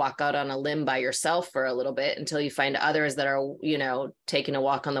okay to walk out on a limb by yourself for a little bit until you find others that are, you know, taking a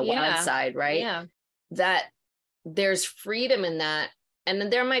walk on the wild side, right? Yeah. That there's freedom in that. And then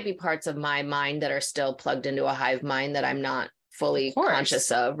there might be parts of my mind that are still plugged into a hive mind that I'm not fully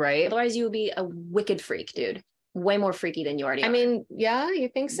conscious of, right? Otherwise you would be a wicked freak, dude. Way more freaky than you already are. I mean, yeah, you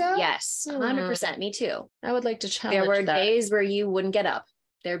think so? Yes, 100%. Me too. I would like to challenge There were that. days where you wouldn't get up.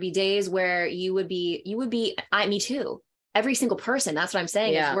 There'd be days where me too. Every single person. That's what I'm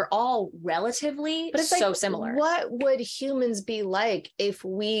saying. Is we're all relatively but it's so like, similar. What would humans be like if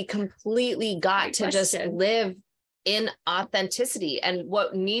we completely got to just live in authenticity? And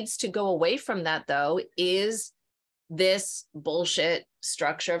what needs to go away from that, though, is this bullshit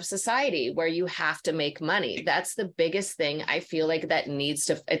structure of society where you have to make money. That's the biggest thing I feel like that needs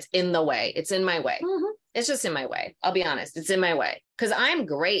to, it's in the way. It's in my way. It's just in my way. I'll be honest. It's in my way because I'm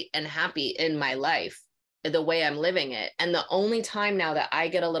great and happy in my life, the way I'm living it. And the only time now that I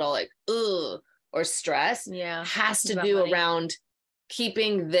get a little like, ugh, or stress has to do around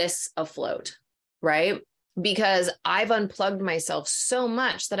keeping this afloat. Right. Because I've unplugged myself so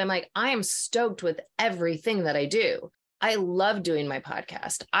much that I'm like, I am stoked with everything that I do. I love doing my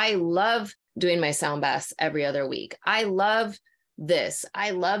podcast. I love doing my sound baths every other week. I love this.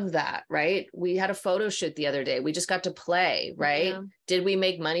 I love that. Right. We had a photo shoot the other day. We just got to play. Right. Yeah. Did we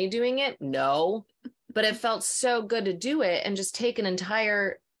make money doing it? No, but it felt so good to do it and just take an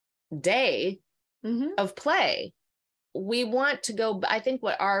entire day of play. We want to go, I think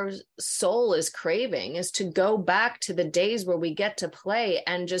what our soul is craving is to go back to the days where we get to play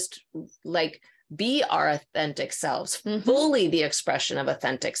and just like be our authentic selves, fully the expression of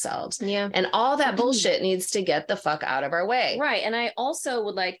authentic selves. Yeah. And all that bullshit needs to get the fuck out of our way. Right. And I also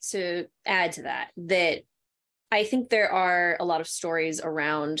would like to add to that I think there are a lot of stories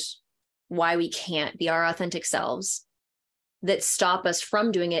around why we can't be our authentic selves that stop us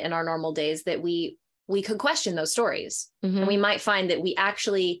from doing it in our normal days, that we could question those stories. And we might find that we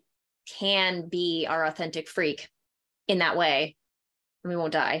actually can be our authentic freak in that way and we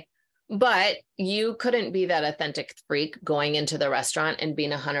won't die. But you couldn't be that authentic freak going into the restaurant and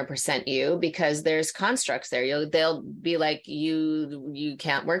being 100% you, because there's constructs there. They'll be like, you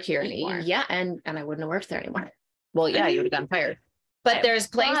can't work here anymore. Yeah. And I wouldn't have worked there anymore. Well, yeah, you would have gotten fired. But there's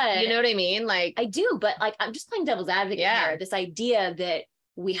places, you know what I mean? Like I do, but like, I'm just playing devil's advocate here. This idea that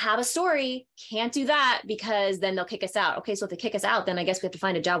we have a story, can't do that because then they'll kick us out. Okay, so if they kick us out, then I guess we have to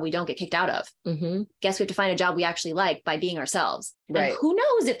find a job we don't get kicked out of. Guess we have to find a job we actually like by being ourselves. Right. And who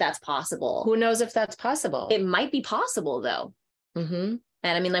knows if that's possible? Who knows if that's possible? It might be possible though.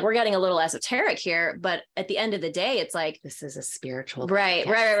 And I mean, like, we're getting a little esoteric here, but at the end of the day, it's like, this is a spiritual. Right.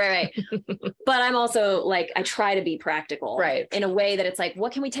 But I'm also like, I try to be practical, right, in a way that it's like,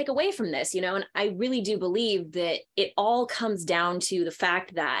 what can we take away from this? You know, and I really do believe that it all comes down to the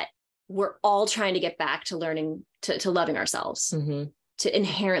fact that we're all trying to get back to learning to loving ourselves, to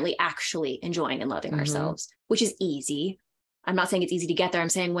inherently actually enjoying and loving ourselves, which is easy. I'm not saying it's easy to get there. I'm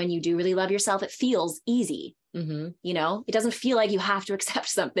saying when you do really love yourself, it feels easy. You know, it doesn't feel like you have to accept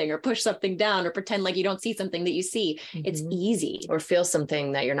something or push something down or pretend like you don't see something that you see. It's easy. Or feel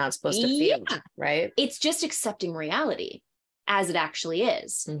something that you're not supposed to feel, right? It's just accepting reality as it actually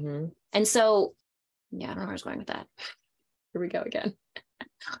is. And so, yeah, I don't know where I was going with that. Here we go again.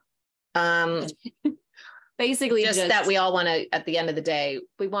 Basically just that we all want to, at the end of the day,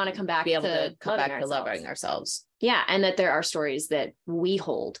 we want to come back, be able to come back to loving ourselves. Yeah. And that there are stories that we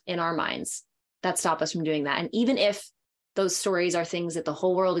hold in our minds that stop us from doing that. And even if those stories are things that the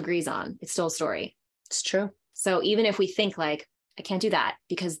whole world agrees on, it's still a story. It's true. So even if we think like, I can't do that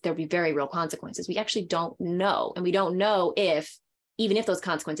because there'll be very real consequences, we actually don't know. And we don't know if, even if those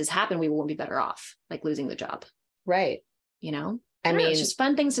consequences happen, we won't be better off, like losing the job. Right. You know, I mean, it's just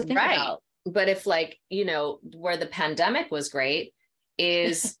fun things to think about. But if like, you know, where the pandemic was great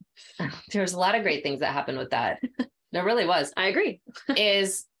is there's a lot of great things that happened with that. There really was. I agree.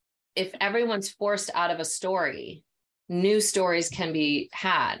 Is if everyone's forced out of a story, new stories can be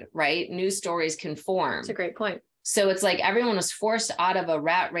had, right? New stories can form. That's a great point. So it's like everyone was forced out of a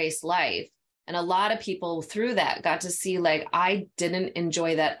rat race life. And a lot of people through that got to see, like, I didn't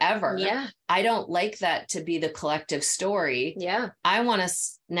enjoy that ever. Yeah. I don't like that to be the collective story. Yeah. I want to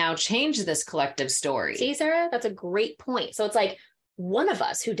now change this collective story. See, Sarah, that's a great point. So it's like one of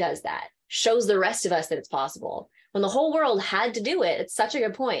us who does that shows the rest of us that it's possible. When the whole world had to do it, it's such a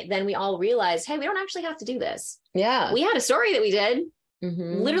good point. Then we all realized, hey, we don't actually have to do this. Yeah. We had a story that we did.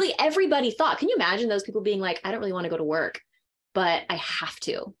 Mm-hmm. Literally everybody thought, can you imagine those people being like, I don't really want to go to work, but I have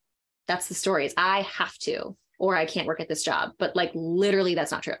to. That's the story. Is I have to, or I can't work at this job. But like, literally,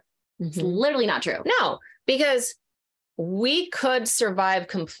 that's not true. Mm-hmm. It's literally not true. No, because we could survive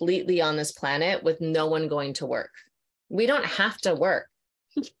completely on this planet with no one going to work. We don't have to work.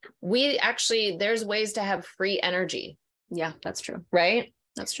 We actually, there's ways to have free energy. Yeah, that's true. Right?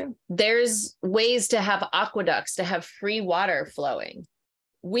 That's true. There's ways to have aqueducts, to have free water flowing.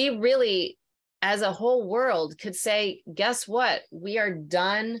 We really, as a whole world, could say, guess what? We are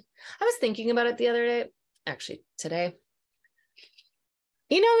done. I was thinking about it the other day, actually today.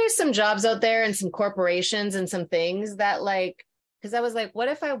 You know, there's some jobs out there and some corporations and some things that like, because I was like, what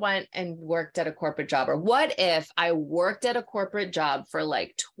if I went and worked at a corporate job? Or what if I worked at a corporate job for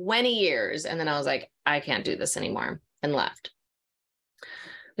like 20 years? And then I was like, I can't do this anymore, and left.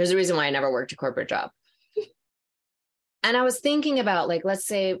 There's a reason why I never worked a corporate job. And I was thinking about, like, let's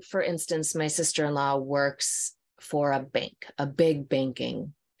say, for instance, my sister-in-law works for a bank, a big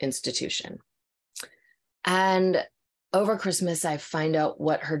banking institution. And over Christmas, I find out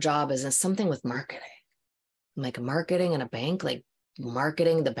what her job is, and something with marketing. I'm like, marketing in a bank, like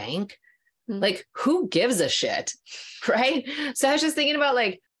marketing the bank. Mm-hmm. Like, who gives a shit? Right? So I was just thinking about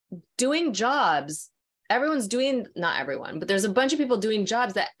like doing jobs. Everyone's doing, not everyone, but there's a bunch of people doing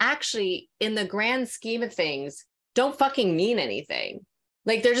jobs that actually, in the grand scheme of things, don't fucking mean anything.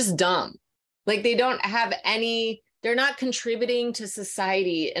 Like, they're just dumb. Like, they don't have any, they're not contributing to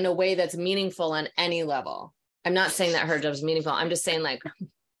society in a way that's meaningful on any level. I'm not saying that her job's meaningful. I'm just saying, like,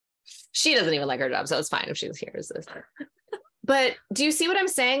 she doesn't even like her job, so it's fine if she hears this. But do you see what I'm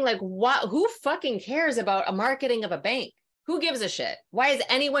saying? Like, what? Who fucking cares about a marketing of a bank? Who gives a shit? Why is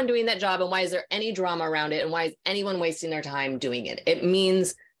anyone doing that job? And why is there any drama around it? And why is anyone wasting their time doing it? It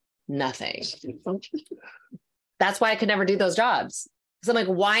means nothing. That's why I could never do those jobs. Because I'm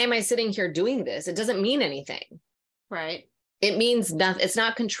like, why am I sitting here doing this? It doesn't mean anything. Right. It means nothing. It's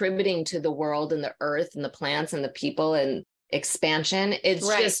not contributing to the world and the earth and the plants and the people and expansion. It's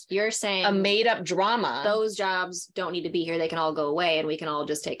right. Just you're saying a made up drama. Those jobs don't need to be here. They can all go away and we can all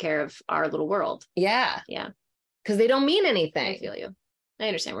just take care of our little world. Yeah. Yeah. Because they don't mean anything. I feel you. I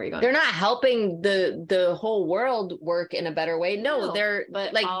understand where you're going. They're not helping the whole world work in a better way. No, they're,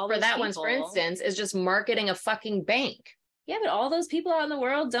 but like for that one, for instance, is just marketing a fucking bank. Yeah, but all those people out in the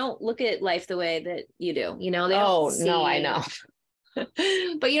world don't look at life the way that you do. You know, they don't see... no, I know.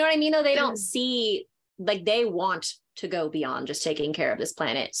 But you know what I mean? Though they don't see, like, they want to go beyond just taking care of this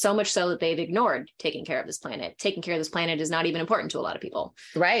planet, so much so that they've ignored taking care of this planet. Taking care of this planet is not even important to a lot of people.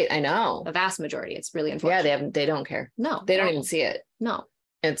 Right. I know. The vast majority. It's really unfortunate. Yeah, they don't care. No, they don't even see it. No.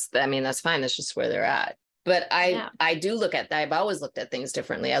 I mean, that's fine. That's just where they're at. But I do look at that. I've always looked at things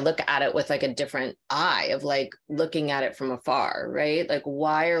differently. I look at it with like a different eye of like looking at it from afar, right? Like,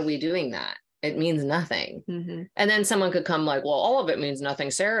 why are we doing that? It means nothing. Mm-hmm. And then someone could come like, well, all of it means nothing,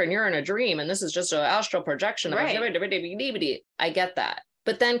 Sarah, and you're in a dream. And this is just an astral projection. Right. I get that.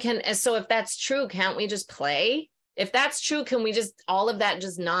 But then so if that's true, can't we just play? If that's true, can we just, all of that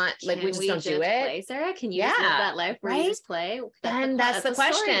just not, like, we just don't do it? Play, Sarah? Can you just live that life where you just play? Then that's the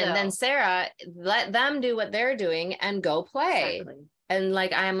question. Story, then Sarah, let them do what they're doing and go play. Exactly.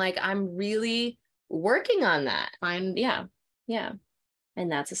 And I'm really working on that. Yeah.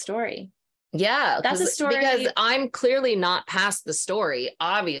 And that's a story. Yeah. That's a story. Because I'm clearly not past the story.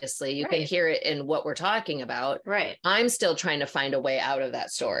 Obviously, you can hear it in what we're talking about. Right. I'm still trying to find a way out of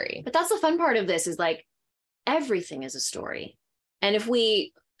that story. But that's the fun part of this is like, everything is a story. And if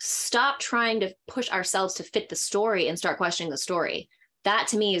we stop trying to push ourselves to fit the story and start questioning the story. That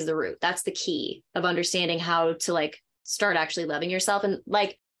to me is the root. That's the key of understanding how to like start actually loving yourself. And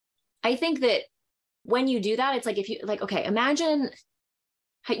like, I think that when you do that, it's like, if you like, okay, imagine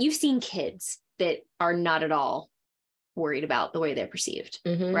how you've seen kids that are not at all worried about the way they're perceived,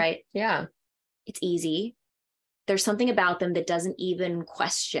 right? Yeah. It's easy. There's something about them that doesn't even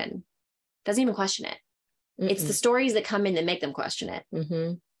question it. It's the stories that come in that make them question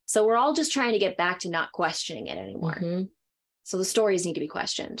it. So we're all just trying to get back to not questioning it anymore. So the stories need to be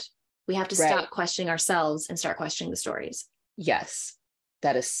questioned. We have to stop questioning ourselves and start questioning the stories. Yes.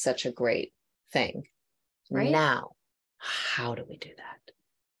 That is such a great thing. Right? Now, how do we do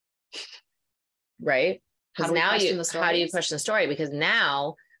that? Right? How do you question the story? Because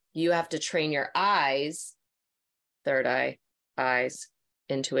now you have to train your eyes, third eye, eyes,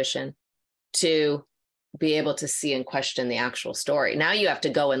 intuition, to be able to see and question the actual story. Now you have to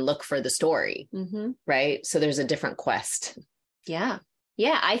go and look for the story, right? So there's a different quest. Yeah.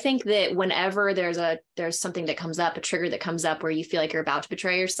 Yeah. I think that whenever there's something that comes up, a trigger that comes up where you feel like you're about to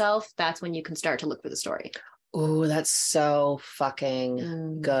betray yourself, that's when you can start to look for the story. Oh, that's so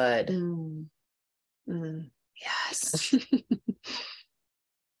fucking good. Yes.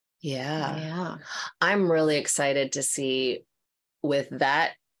 Yeah. I'm really excited to see with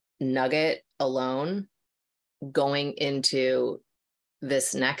that nugget alone going into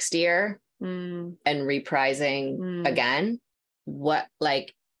this next year and reprising again, what,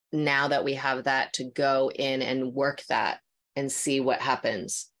 like, now that we have that to go in and work that and see what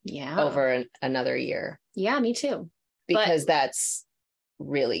happens over another year. Yeah, me too. Because that's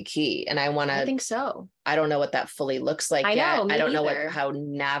really key. And I think so. I don't know what that fully looks like yet. I don't know how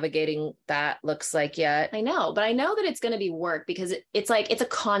navigating that looks like yet. I know, but I know that it's going to be work because it's like, it's a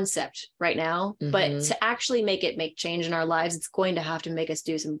concept right now, but to actually make change in our lives, it's going to have to make us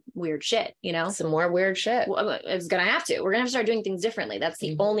do some weird shit, you know? Some more weird shit. Well, it's going to have to. We're going to have to start doing things differently. That's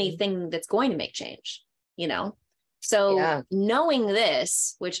the only thing that's going to make change, you know? So knowing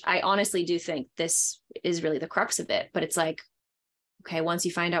this, which I honestly do think this is really the crux of it, but it's like, okay, once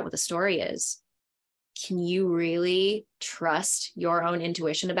you find out what the story is, can you really trust your own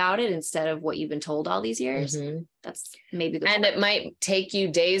intuition about it instead of what you've been told all these years? That's maybe the point. It might take you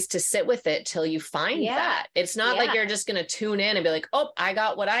days to sit with it till you find that. It's not like you're just going to tune in and be like, oh, I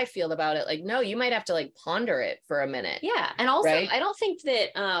got what I feel about it. Like, no, you might have to like ponder it for a minute. Yeah. And also, I don't think that,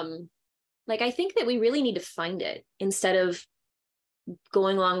 I think that we really need to find it instead of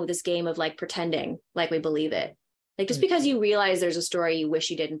going along with this game of like pretending like we believe it. Like just because you realize there's a story you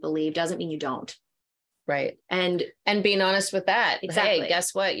wish you didn't believe doesn't mean you don't. Right. And being honest with that. Exactly. Hey,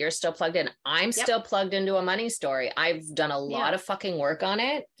 guess what? You're still plugged in. I'm still plugged into a money story. I've done a lot of fucking work on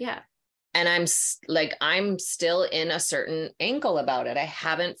it. Yeah. And I'm still in a certain angle about it. I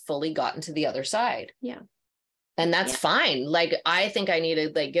haven't fully gotten to the other side. Yeah. And that's fine. Like, I think I need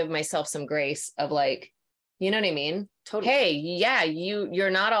to like give myself some grace of like, you know what I mean? Totally. Hey, yeah, you're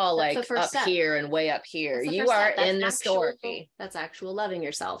not all that's like up step. Here and way up here. You are in the story. That's actual loving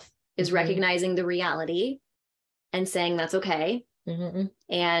yourself, is recognizing the reality and saying that's okay.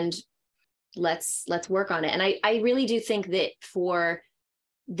 And let's work on it. And I really do think that for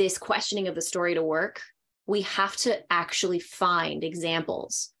this questioning of the story to work, we have to actually find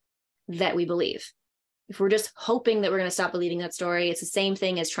examples that we believe. If we're just hoping that we're going to stop believing that story, it's the same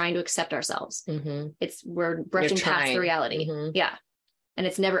thing as trying to accept ourselves. We're brushing past the reality. Yeah. And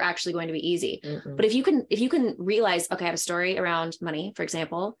it's never actually going to be easy. But if you can realize, okay, I have a story around money, for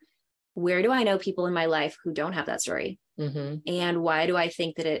example, where do I know people in my life who don't have that story? And why do I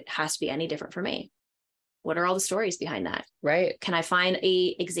think that it has to be any different for me? What are all the stories behind that? Right. Can I find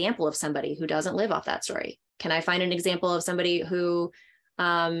an example of somebody who doesn't live off that story? Can I find an example of somebody who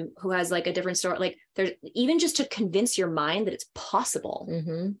has like a different story? Like there's even just to convince your mind that it's possible.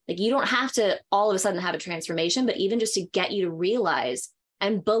 Like you don't have to all of a sudden have a transformation, but even just to get you to realize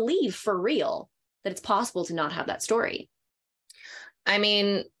and believe for real that it's possible to not have that story. I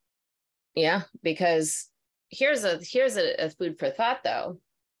mean, yeah, because here's a food for thought though,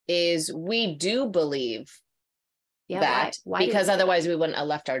 is we do believe that why because otherwise we wouldn't have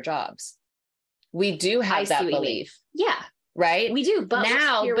left our jobs. We do have that belief. Yeah. Right. We do, but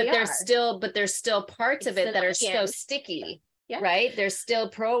now, but there's still parts of it that are so sticky. Yeah. Right. There's still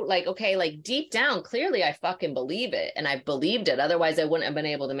okay, like deep down, clearly I fucking believe it. And I believed it. Otherwise I wouldn't have been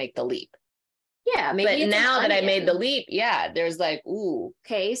able to make the leap. Yeah. Maybe but now that I made the leap, there's like, ooh.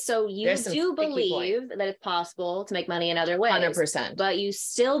 Okay. So you do believe that it's possible to make money in other ways. 100%. But you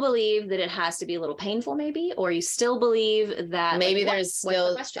still believe that it has to be a little painful maybe, or you still believe that maybe there's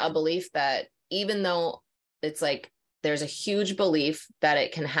still a belief that even though it's like, there's a huge belief that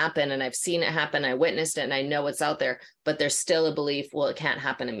it can happen. And I've seen it happen. I witnessed it and I know it's out there, but there's still a belief, well, it can't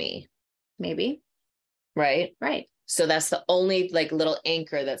happen to me. Maybe. Right. Right. So that's the only like little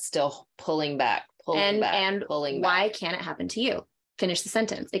anchor that's still pulling back. And why can't it happen to you? Finish the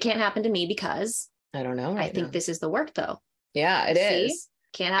sentence. It can't happen to me because I don't know. I think this is the work though. Yeah, it is.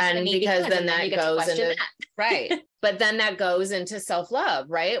 Can't happen to me because then that goes into right. But then that goes into self-love,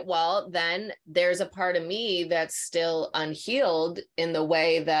 right? Well, then there's a part of me that's still unhealed in the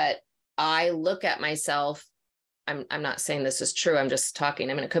way that I look at myself. I'm not saying this is true. I'm just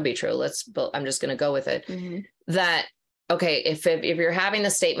talking. I mean, it could be true. I'm just going to go with it. Mm-hmm. That, okay, if you're having the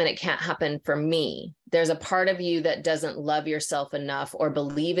statement, it can't happen for me, there's a part of you that doesn't love yourself enough or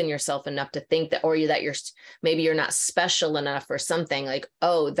believe in yourself enough to think that, or that maybe you're not special enough or something like,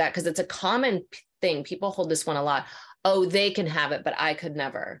 because it's a common thing. People hold this one a lot. Oh, they can have it, but I could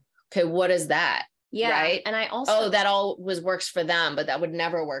never. Okay. What is that? Yeah. Right. And I also, that always works for them, but that would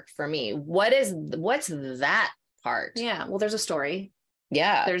never work for me. What's that part? Yeah. Well, there's a story.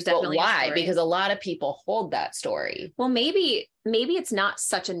 Yeah. There's definitely why? Because a lot of people hold that story. Well, maybe it's not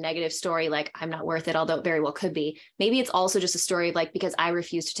such a negative story, like I'm not worth it, although it very well could be. Maybe it's also just a story like, because I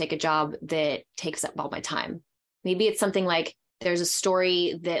refuse to take a job that takes up all my time. Maybe it's something like there's a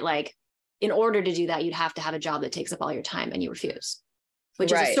story that like, in order to do that, you'd have to have a job that takes up all your time and you refuse,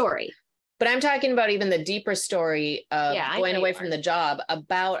 which is a story. But I'm talking about even the deeper story of going away from the job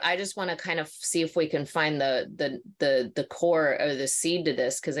I just want to kind of see if we can find the core or the seed to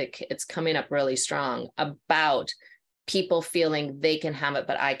this, because it's coming up really strong about people feeling they can have it,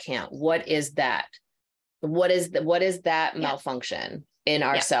 but I can't. What is that? What is that malfunction in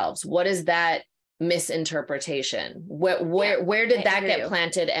ourselves? What is that misinterpretation? Where did that get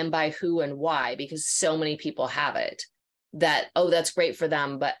planted, and by who and why? Because so many people have it. That, that's great for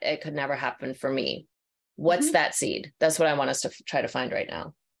them, but it could never happen for me. What's that seed? That's what I want us to try to find right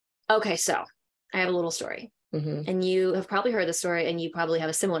now. Okay. So I have a little story, and you have probably heard the story, and you probably have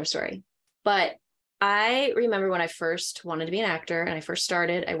a similar story, but I remember when I first wanted to be an actor and I first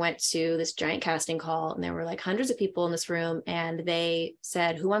started, I went to this giant casting call, and there were like hundreds of people in this room, and they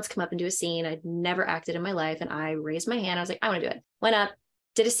said, who wants to come up and do a scene? I'd never acted in my life. And I raised my hand. I was like, I want to do it. Went up,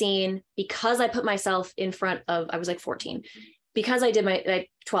 did a scene. Because I put myself in front of, I was like 14, because I did my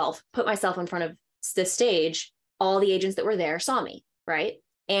 12, put myself in front of the stage, all the agents that were there saw me. Right.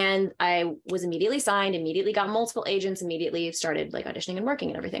 And I was immediately signed, immediately got multiple agents, immediately started like auditioning and working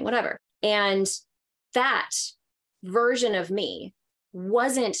and everything, whatever. And that version of me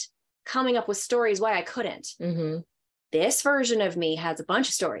wasn't coming up with stories why I couldn't. This version of me has a bunch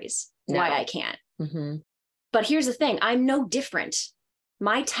of stories why I can't. But here's the thing. I'm no different.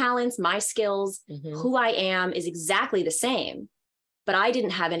 My talents, my skills, who I am is exactly the same, but I didn't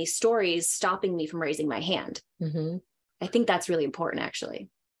have any stories stopping me from raising my hand. I think that's really important, actually.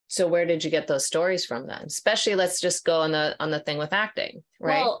 So where did you get those stories from then? Especially, let's just go on the thing with acting,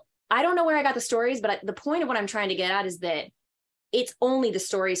 right? Well, I don't know where I got the stories, but the point of what I'm trying to get at is that it's only the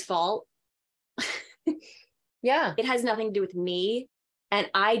story's fault. Yeah. It has nothing to do with me. And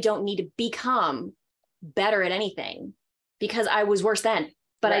I don't need to become better at anything because I was worse then,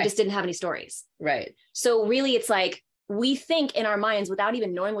 but I just didn't have any stories. Right. So really it's like, we think in our minds without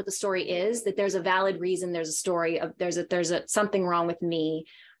even knowing what the story is, that there's a valid reason, there's a story of, there's a something wrong with me,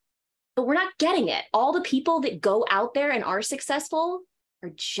 but we're not getting it. All the people that go out there and are successful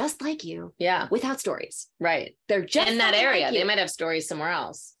are just like you. Yeah. Without stories. Right. They're just in that area. Like they might have stories somewhere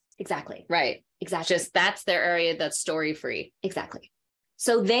else. Exactly. Right. Exactly. Just that's their area that's story free. Exactly.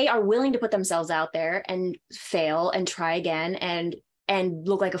 So they are willing to put themselves out there and fail and try again and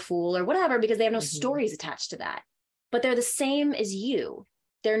look like a fool or whatever, because they have no stories attached to that. But they're the same as you.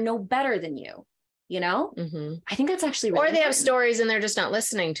 They're no better than you. You know? I think that's actually really Or they have stories and they're just not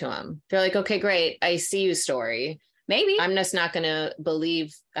listening to them. They're like, okay, great. I see you story. Maybe. I'm just not going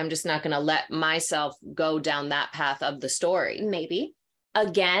to let myself go down that path of the story. Maybe.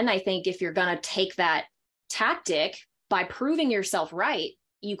 Again, I think if you're going to take that tactic by proving yourself right,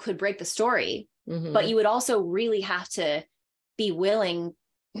 you could break the story, but you would also really have to be willing.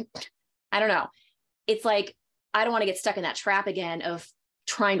 I don't know. It's like, I don't want to get stuck in that trap again of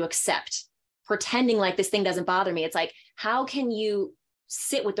trying to accept, pretending like this thing doesn't bother me. It's like, how can you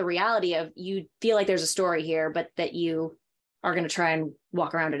sit with the reality of you feel like there's a story here, but that you are going to try and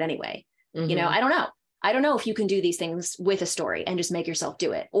walk around it anyway? You know, I don't know. I don't know if you can do these things with a story and just make yourself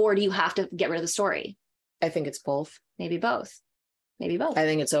do it. Or do you have to get rid of the story? I think it's both. Maybe both. Maybe both. I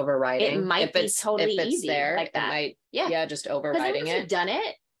think it's overriding. It might be totally easy there, like that. Just overriding it. You've done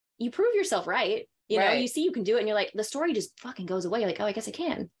it. You prove yourself right. You know, you see you can do it and you're like, the story just fucking goes away. You're like, oh, I guess I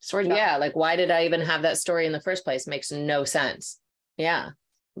can. Story. Yeah. Like, why did I even have that story in the first place? Makes no sense. Yeah.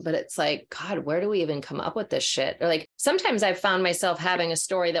 But it's like, God, where do we even come up with this shit? Or like, sometimes I've found myself having a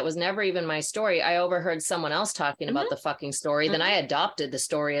story that was never even my story. I overheard someone else talking about the fucking story. Then I adopted the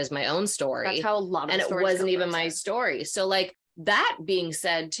story as my own story. That's how a lot of and it wasn't even my story. So like, that being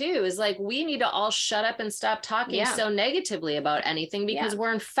said too, is like, we need to all shut up and stop talking so negatively about anything because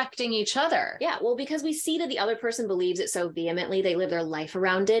we're infecting each other. Yeah. Well, because we see that the other person believes it so vehemently, they live their life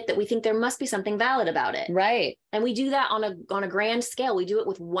around it, that we think there must be something valid about it. Right. And we do that on a grand scale. We do it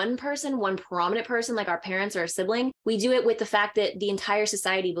with one person, one prominent person, like our parents or a sibling. We do it with the fact that the entire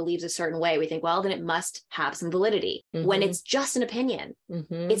society believes a certain way. We think, well, then it must have some validity when it's just an opinion.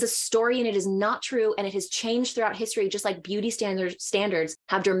 It's a story and it is not true. And it has changed throughout history, just like beauty standards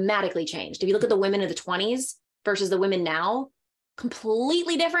have dramatically changed. If you look at the women of the 20s versus the women now,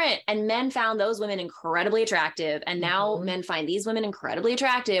 completely different. And men found those women incredibly attractive. And now men find these women incredibly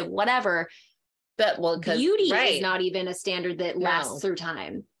attractive, whatever. But beauty is not even a standard that lasts through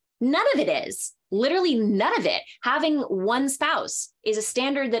time. None of it is. Literally none of it. Having one spouse is a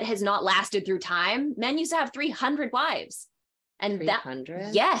standard that has not lasted through time. Men used to have 300 wives. And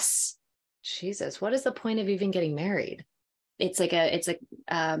 300? Yes. Jesus, what is the point of even getting married? It's a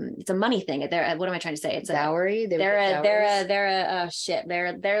money thing. What am I trying to say? It's dowry. It's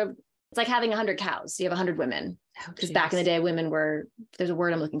like having 100 cows. You have 100 women. Because back in the day, women were, there's a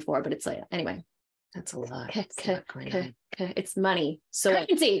word I'm looking for, but it's like, anyway. That's a lot. It's money. So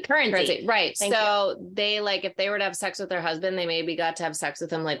currency. Right. Thank so you. They like, if they were to have sex with their husband, they maybe got to have sex with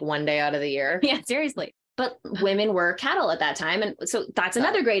him like one day out of the year. Yeah, seriously. But women were cattle at that time. And so that's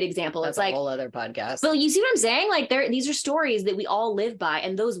another great example. That's it's like a whole other podcast. Well, you see what I'm saying? Like these are stories that we all live by.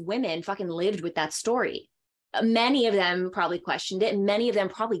 And those women fucking lived with that story. Many of them probably questioned it. And many of them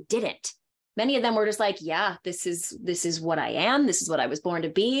probably didn't. Many of them were just like, yeah, this is what I am. This is what I was born to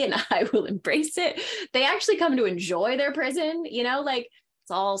be. And I will embrace it. They actually come to enjoy their prison, you know, like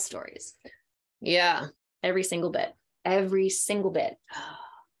it's all stories. Yeah. Every single bit. Every single bit.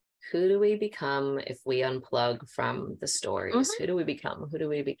 Who do we become if we unplug from the stories? Who do we become? Who do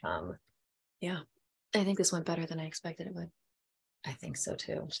we become? Yeah. I think this went better than I expected it would. I think so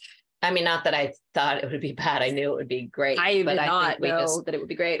too. I mean, not that I thought it would be bad. I knew it would be great. I did not know that it would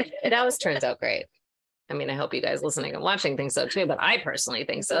be great. It always turns out great. I mean, I hope you guys listening and watching think so too, but I personally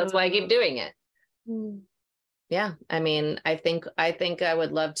think so. That's why I keep doing it. Yeah. I mean, I think I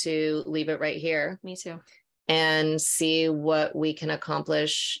would love to leave it right here. Me too. And see what we can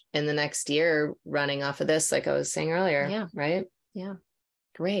accomplish in the next year running off of this, like I was saying earlier. Yeah. Right? Yeah.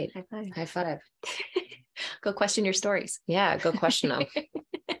 Great. High five. High five. Go question your stories. Yeah, go question them.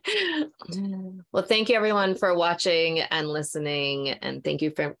 Well, thank you everyone for watching and listening. And thank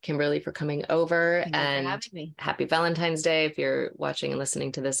you for Kimberly for coming over. Thank you for having me. Happy Valentine's Day. If you're watching and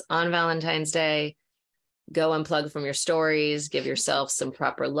listening to this on Valentine's Day, go unplug from your stories, give yourself some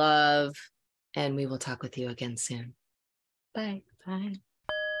proper love, and we will talk with you again soon. Bye. Bye.